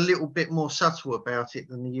have been a little bit more subtle about it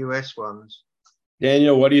than the US ones.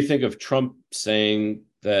 Daniel, what do you think of Trump saying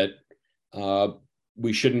that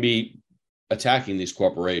we shouldn't be attacking these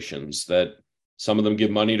corporations, that some of them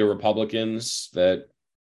give money to Republicans, that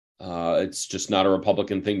it's just not a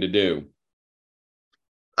Republican thing to do?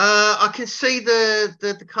 I can see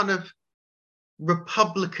the kind of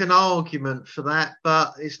Republican argument for that,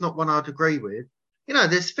 but it's not one I'd agree with.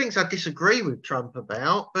 There's things I disagree with Trump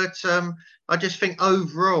about, but I just think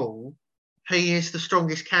overall he is the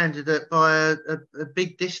strongest candidate by a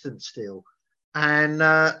big distance still, and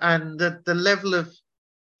the level of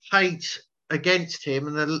hate against him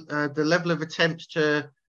and the level of attempts to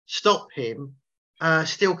stop him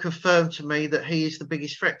still confirm to me that he is the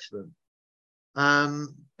biggest threat to them.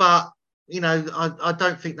 But I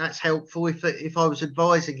don't think that's helpful. If I was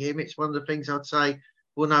advising him, it's one of the things I'd say,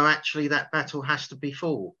 well, no, actually that battle has to be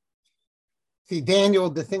fought. See, Daniel,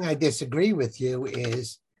 the thing I disagree with you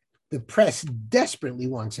is the press desperately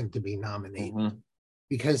wants him to be nominated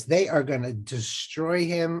because they are going to destroy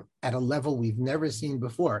him at a level we've never seen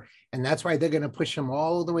before. And that's why they're going to push him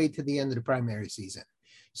all the way to the end of the primary season.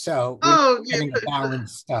 So we're getting a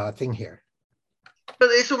balanced thing here. But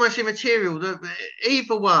it's almost immaterial.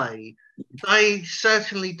 Either way, they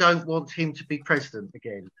certainly don't want him to be president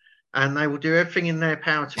again. And they will do everything in their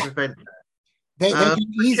power to prevent that. They can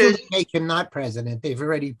easily make him not president. They've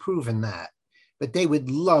already proven that. But they would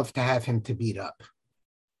love to have him to beat up.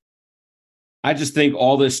 I just think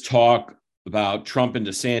all this talk about Trump and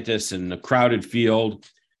DeSantis and the crowded field,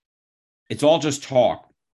 it's all just talk.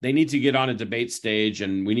 They need to get on a debate stage,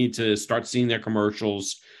 and we need to start seeing their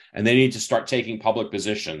commercials, and they need to start taking public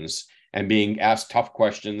positions and being asked tough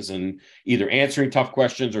questions and either answering tough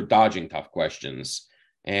questions or dodging tough questions.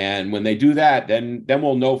 And when they do that, then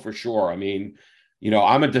we'll know for sure. I mean,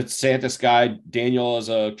 I'm a DeSantis guy. Daniel is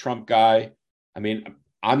a Trump guy. I mean,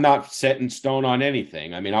 I'm not set in stone on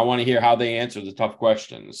anything. I mean, I want to hear how they answer the tough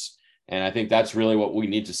questions. And I think that's really what we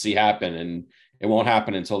need to see happen. And it won't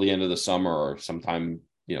happen until the end of the summer or sometime,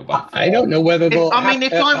 I don't know whether they'll.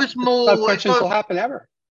 If I was more, tough questions will happen ever.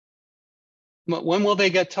 When will they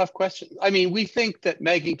get tough questions? I mean, we think that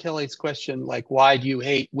Megyn Kelly's question, like, why do you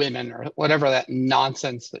hate women, or whatever that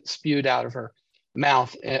nonsense that spewed out of her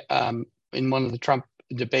mouth in one of the Trump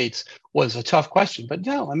debates, was a tough question. But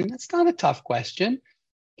no, I mean, that's not a tough question.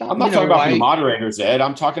 I'm not talking about the moderators, Ed.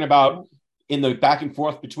 I'm talking about in the back and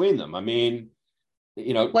forth between them. I mean,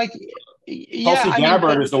 Tulsi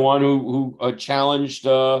Gabbard is the one who challenged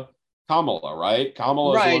Kamala, right?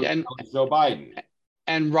 Kamala is the one who challenged Joe Biden.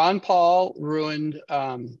 And Ron Paul ruined,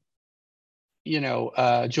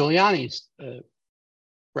 Giuliani's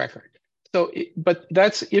record. So, but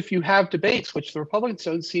that's if you have debates, which the Republicans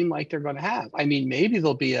don't seem like they're going to have. I mean, maybe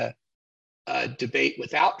there'll be a debate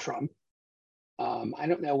without Trump. I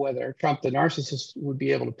don't know whether Trump, the narcissist, would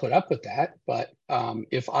be able to put up with that. But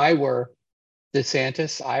if I were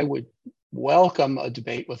DeSantis, I would welcome a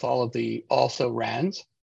debate with all of the also-rans.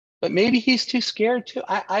 But maybe he's too scared to.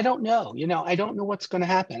 I don't know. I don't know what's going to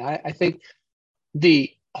happen. I think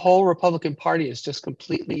the whole Republican Party is just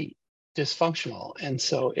completely dysfunctional. And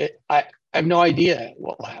so I have no idea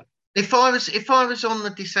what will happen. If I was on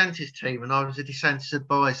the DeSantis team and I was a DeSantis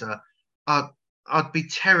advisor, I'd be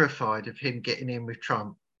terrified of him getting in with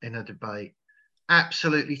Trump in a debate.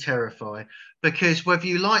 Absolutely terrified, because whether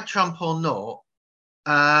you like Trump or not,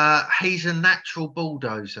 he's a natural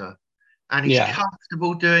bulldozer, and he's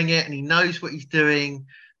comfortable doing it, and he knows what he's doing,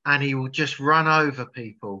 and he will just run over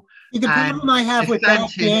people. The problem I have with that,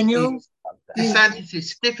 Daniel, DeSantis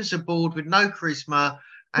is stiff as a board with no charisma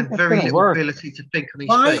and very little ability to think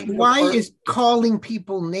on his feet. Why is calling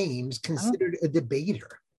people names considered a debater?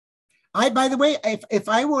 By the way, if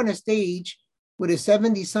I were on a stage with a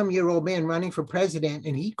 70-some-year-old man running for president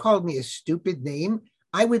and he called me a stupid name,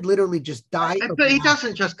 I would literally just die. But he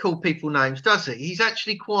doesn't just call people names, does he? He's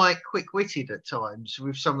actually quite quick-witted at times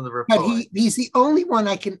with some of the replies. But he's the only one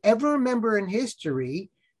I can ever remember in history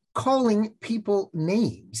calling people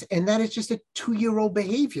names, and that is just a 2-year-old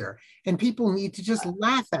behavior, and people need to just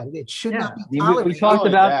laugh at it. It should not be tolerated. We talked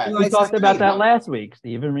about that last week,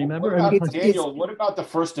 Stephen. Remember? Daniel, what about the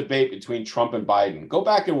first debate between Trump and Biden? Go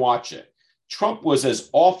back and watch it. Trump was as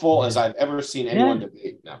awful as I've ever seen anyone debate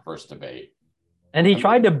in that first debate. And he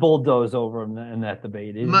tried to bulldoze over him in that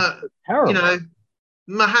debate. Terrible. You know,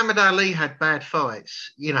 Muhammad Ali had bad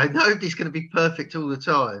fights. You know, nobody's going to be perfect all the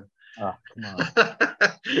time. Oh, come on.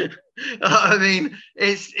 I mean,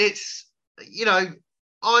 it's you know,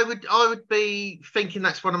 I would be thinking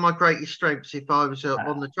that's one of my greatest strengths if I was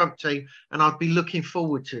on the Trump team, and I'd be looking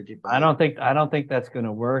forward to a debate. I don't think that's going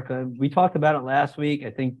to work. We talked about it last week.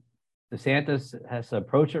 I think DeSantis has to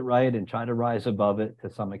approach it right and try to rise above it to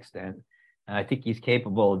some extent, and I think he's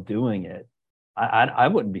capable of doing it. I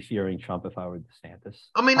wouldn't be fearing Trump if I were DeSantis.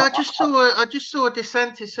 I mean, I just saw a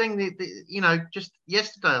DeSantis thing that you know, just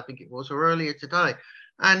yesterday, I think it was, or earlier today,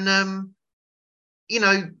 and you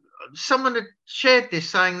know, someone had shared this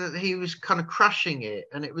saying that he was kind of crushing it,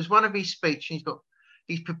 and it was one of his speeches.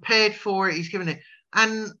 He's prepared for it. He's given it,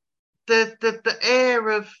 and the air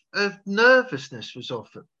of nervousness was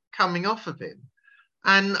coming off of him,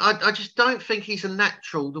 and I just don't think he's a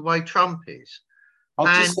natural the way Trump is.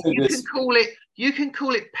 And you can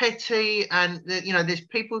call it petty, and you know, there's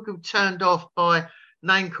people who are turned off by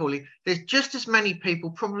name calling. There's just as many people,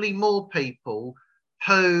 probably more people,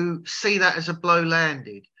 who see that as a blow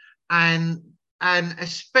landed, and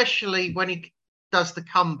especially when he does the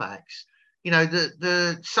comebacks. You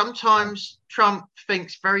know, sometimes Trump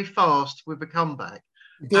thinks very fast with a comeback.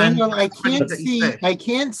 Daniel, I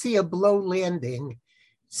can't see a blow landing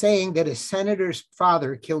saying that a senator's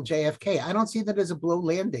father killed JFK. I don't see that as a blow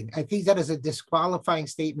landing. I think that is a disqualifying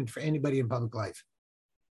statement for anybody in public life.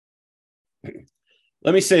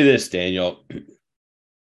 Let me say this, Daniel.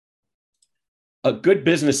 A good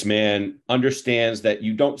businessman understands that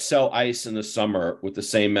you don't sell ice in the summer with the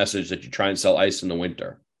same message that you try and sell ice in the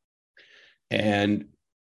winter. And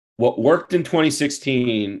what worked in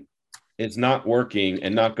 2016 is not working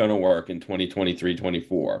and not going to work in 2023,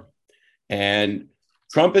 24. And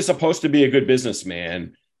Trump is supposed to be a good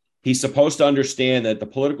businessman. He's supposed to understand that the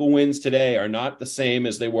political wins today are not the same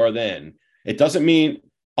as they were then. It doesn't mean,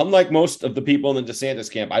 unlike most of the people in the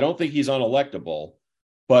DeSantis camp, I don't think he's unelectable,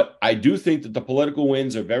 but I do think that the political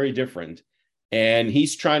wins are very different. And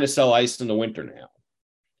he's trying to sell ice in the winter now.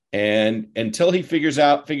 And until he figures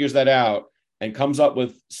that out and comes up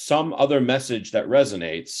with some other message that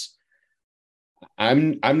resonates,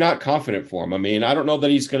 I'm not confident for him. I mean, I don't know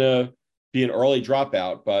that he's going to be an early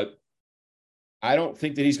dropout, but I don't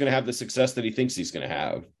think that he's going to have the success that he thinks he's going to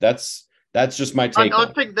have. That's just my take. I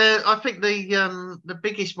think the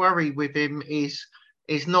biggest worry with him is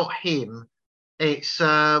not him. It's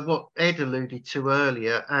what Ed alluded to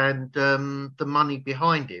earlier, and the money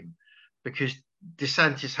behind him, because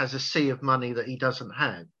DeSantis has a sea of money that he doesn't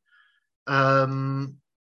have.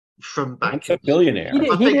 From back, he's a billionaire.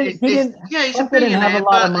 He's a billionaire, have a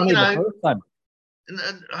lot of money, you know, the first time.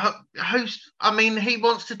 I mean, he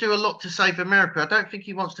wants to do a lot to save America. I don't think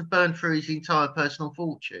he wants to burn through his entire personal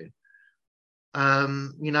fortune.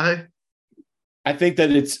 You know, I think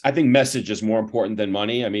message is more important than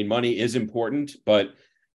money. I mean, money is important, but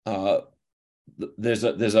there's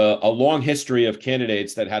a long history of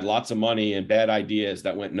candidates that had lots of money and bad ideas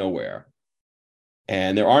that went nowhere.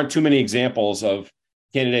 And there aren't too many examples of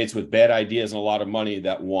candidates with bad ideas and a lot of money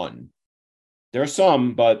that won. There are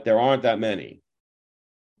some, but there aren't that many.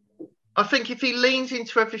 I think if he leans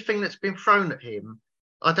into everything that's been thrown at him,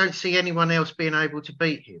 I don't see anyone else being able to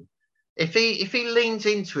beat him. If he leans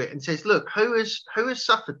into it and says, "Look, who has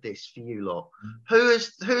suffered this for you lot? Who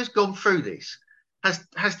has gone through this? Has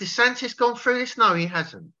DeSantis gone through this? No, he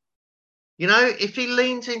hasn't. You know, if he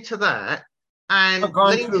leans into that and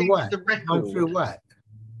gone leans through into what? the record, Gone through what?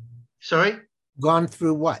 Sorry, gone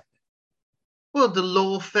through what? Well, the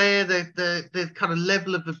lawfare, the kind of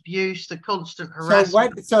level of abuse, the constant harassment. So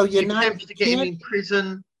what? So you're not attempts to get him in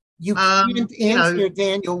prison. You can't answer,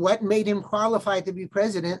 Daniel, what made him qualified to be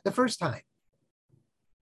president the first time.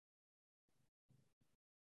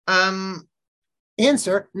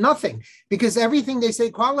 Answer, nothing, because everything they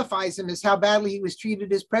say qualifies him is how badly he was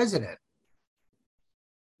treated as president.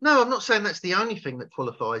 No, I'm not saying that's the only thing that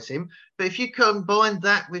qualifies him, but if you combine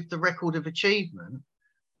that with the record of achievement,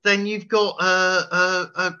 then you've got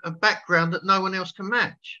a background that no one else can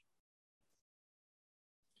match.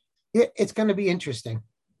 It's going to be interesting.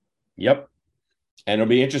 Yep. And it'll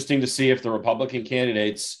be interesting to see if the Republican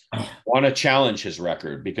candidates want to challenge his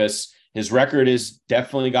record, because his record is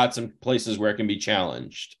definitely got some places where it can be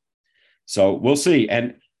challenged. So we'll see.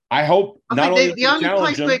 And I hope I think the only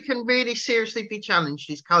place where it can really seriously be challenged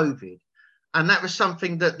is COVID. And that was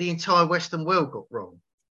something that the entire Western world got wrong.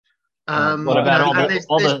 What about all the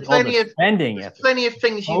spending? There's plenty of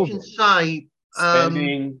things you can say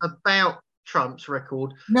about Trump's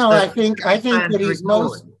record. No, I think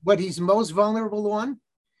what he's most vulnerable on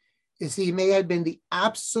is he may have been the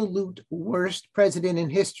absolute worst president in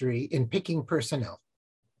history in picking personnel.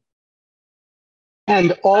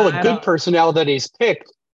 And all the good personnel that he's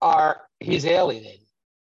picked he's alienating.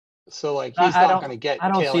 So like he's not going to get. I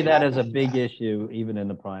don't see that as a big issue even in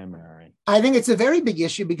the primary. I think it's a very big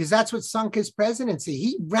issue because that's what sunk his presidency.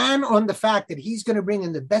 He ran on the fact that he's going to bring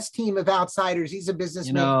in the best team of outsiders. He's a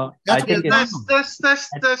businessman. That's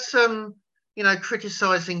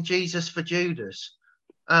criticizing Jesus for Judas.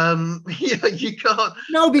 You can't.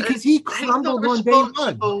 No, because he crumbled on day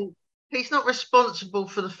one. He's not responsible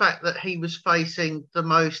for the fact that he was facing the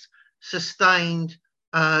most sustained,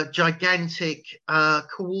 gigantic,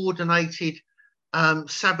 coordinated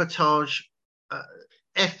sabotage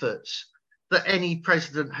efforts that any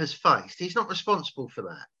president has faced. He's not responsible for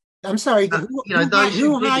that. I'm sorry.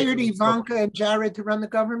 Who hired Ivanka and Jared to run the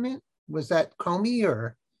government? Was that Comey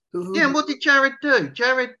or who? Yeah, and what did Jared do?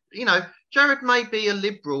 Jared may be a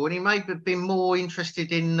liberal and he may have been more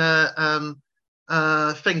interested in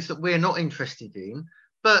things that we're not interested in,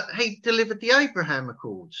 but he delivered the Abraham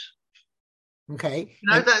Accords. Okay.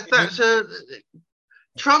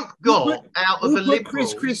 Trump got out of a liberal.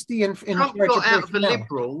 Chris Christie Trump got out of a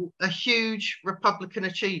liberal a huge Republican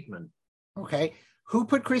achievement. Okay. Who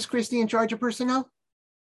put Chris Christie in charge of personnel?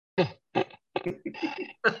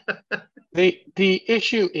 The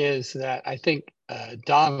issue is that I think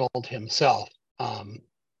Donald himself,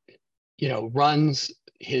 runs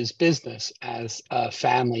his business as a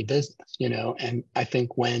family business, and I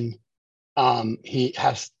think when he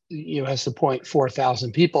has to appoint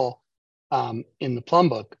 4,000 people in the plum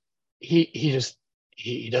book,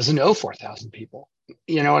 he doesn't know 4,000 people.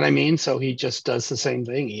 You know what I mean? So he just does the same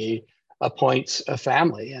thing. He appoints a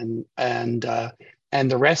family, and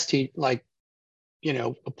the rest he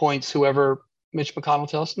appoints whoever Mitch McConnell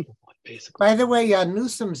tells him to appoint, basically. By the way,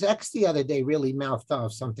 Newsom's ex the other day really mouthed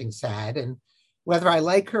off something sad, and whether I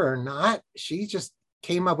like her or not, she just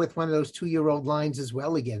came up with one of those 2-year-old lines as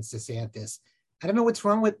well against DeSantis. I don't know what's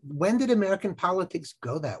wrong with. When did American politics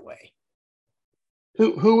go that way?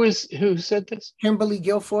 Who said this? Kimberly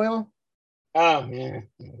Guilfoyle. Oh yeah.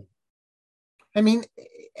 I mean,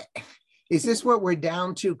 is this what we're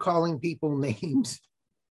down to, calling people names?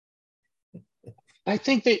 I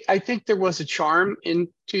think there was a charm in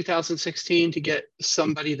 2016 to get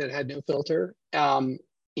somebody that had no filter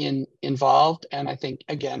involved, and I think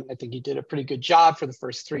he did a pretty good job for the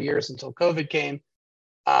first 3 years until COVID came.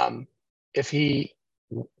 If he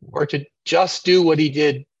were to just do what he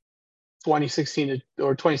did 2016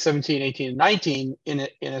 or 2017, 18, and 19 in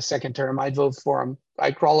a second term, I'd vote for him.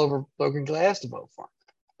 I'd crawl over Logan Glass to vote for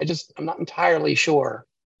him. I'm not entirely sure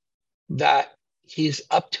that he's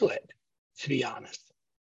up to it, to be honest.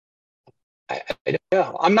 I don't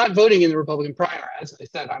know. I'm not voting in the Republican primary. As I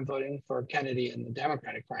said, I'm voting for Kennedy in the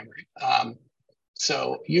Democratic primary.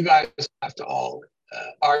 So you guys have to all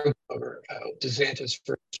argue over DeSantis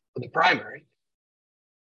for the primary.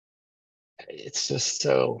 It's just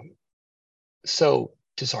so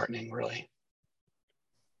disheartening, really.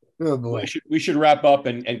 Oh boy. We should wrap up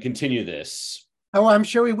and continue this. Oh, I'm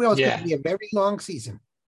sure we will. It's going to be a very long season.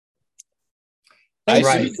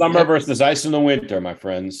 Ice in the summer versus ice in the winter, my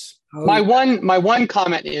friends. Oh. My one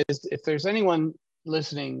comment is, if there's anyone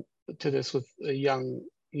listening to this with a young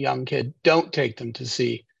kid, don't take them to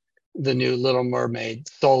see the new Little Mermaid,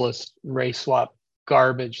 soulless race swap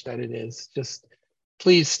garbage that it is. Just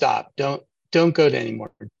please stop. Don't go to any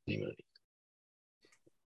more Disney movies.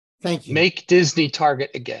 Thank you. Make Disney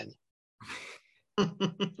Target again.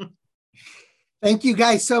 Thank you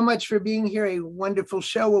guys so much for being here. A wonderful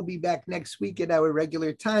show. We'll be back next week at our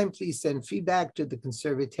regular time. Please send feedback to the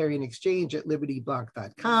Conservatarian Exchange at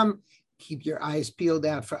libertyblock.com. Keep your eyes peeled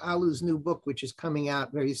out for Alu's new book, which is coming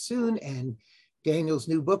out very soon, and Daniel's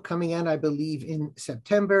new book coming out, I believe, in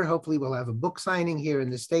September. Hopefully we'll have a book signing here in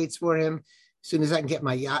the States for him as soon as I can get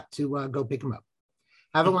my yacht to go pick him up.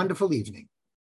 Have a wonderful evening.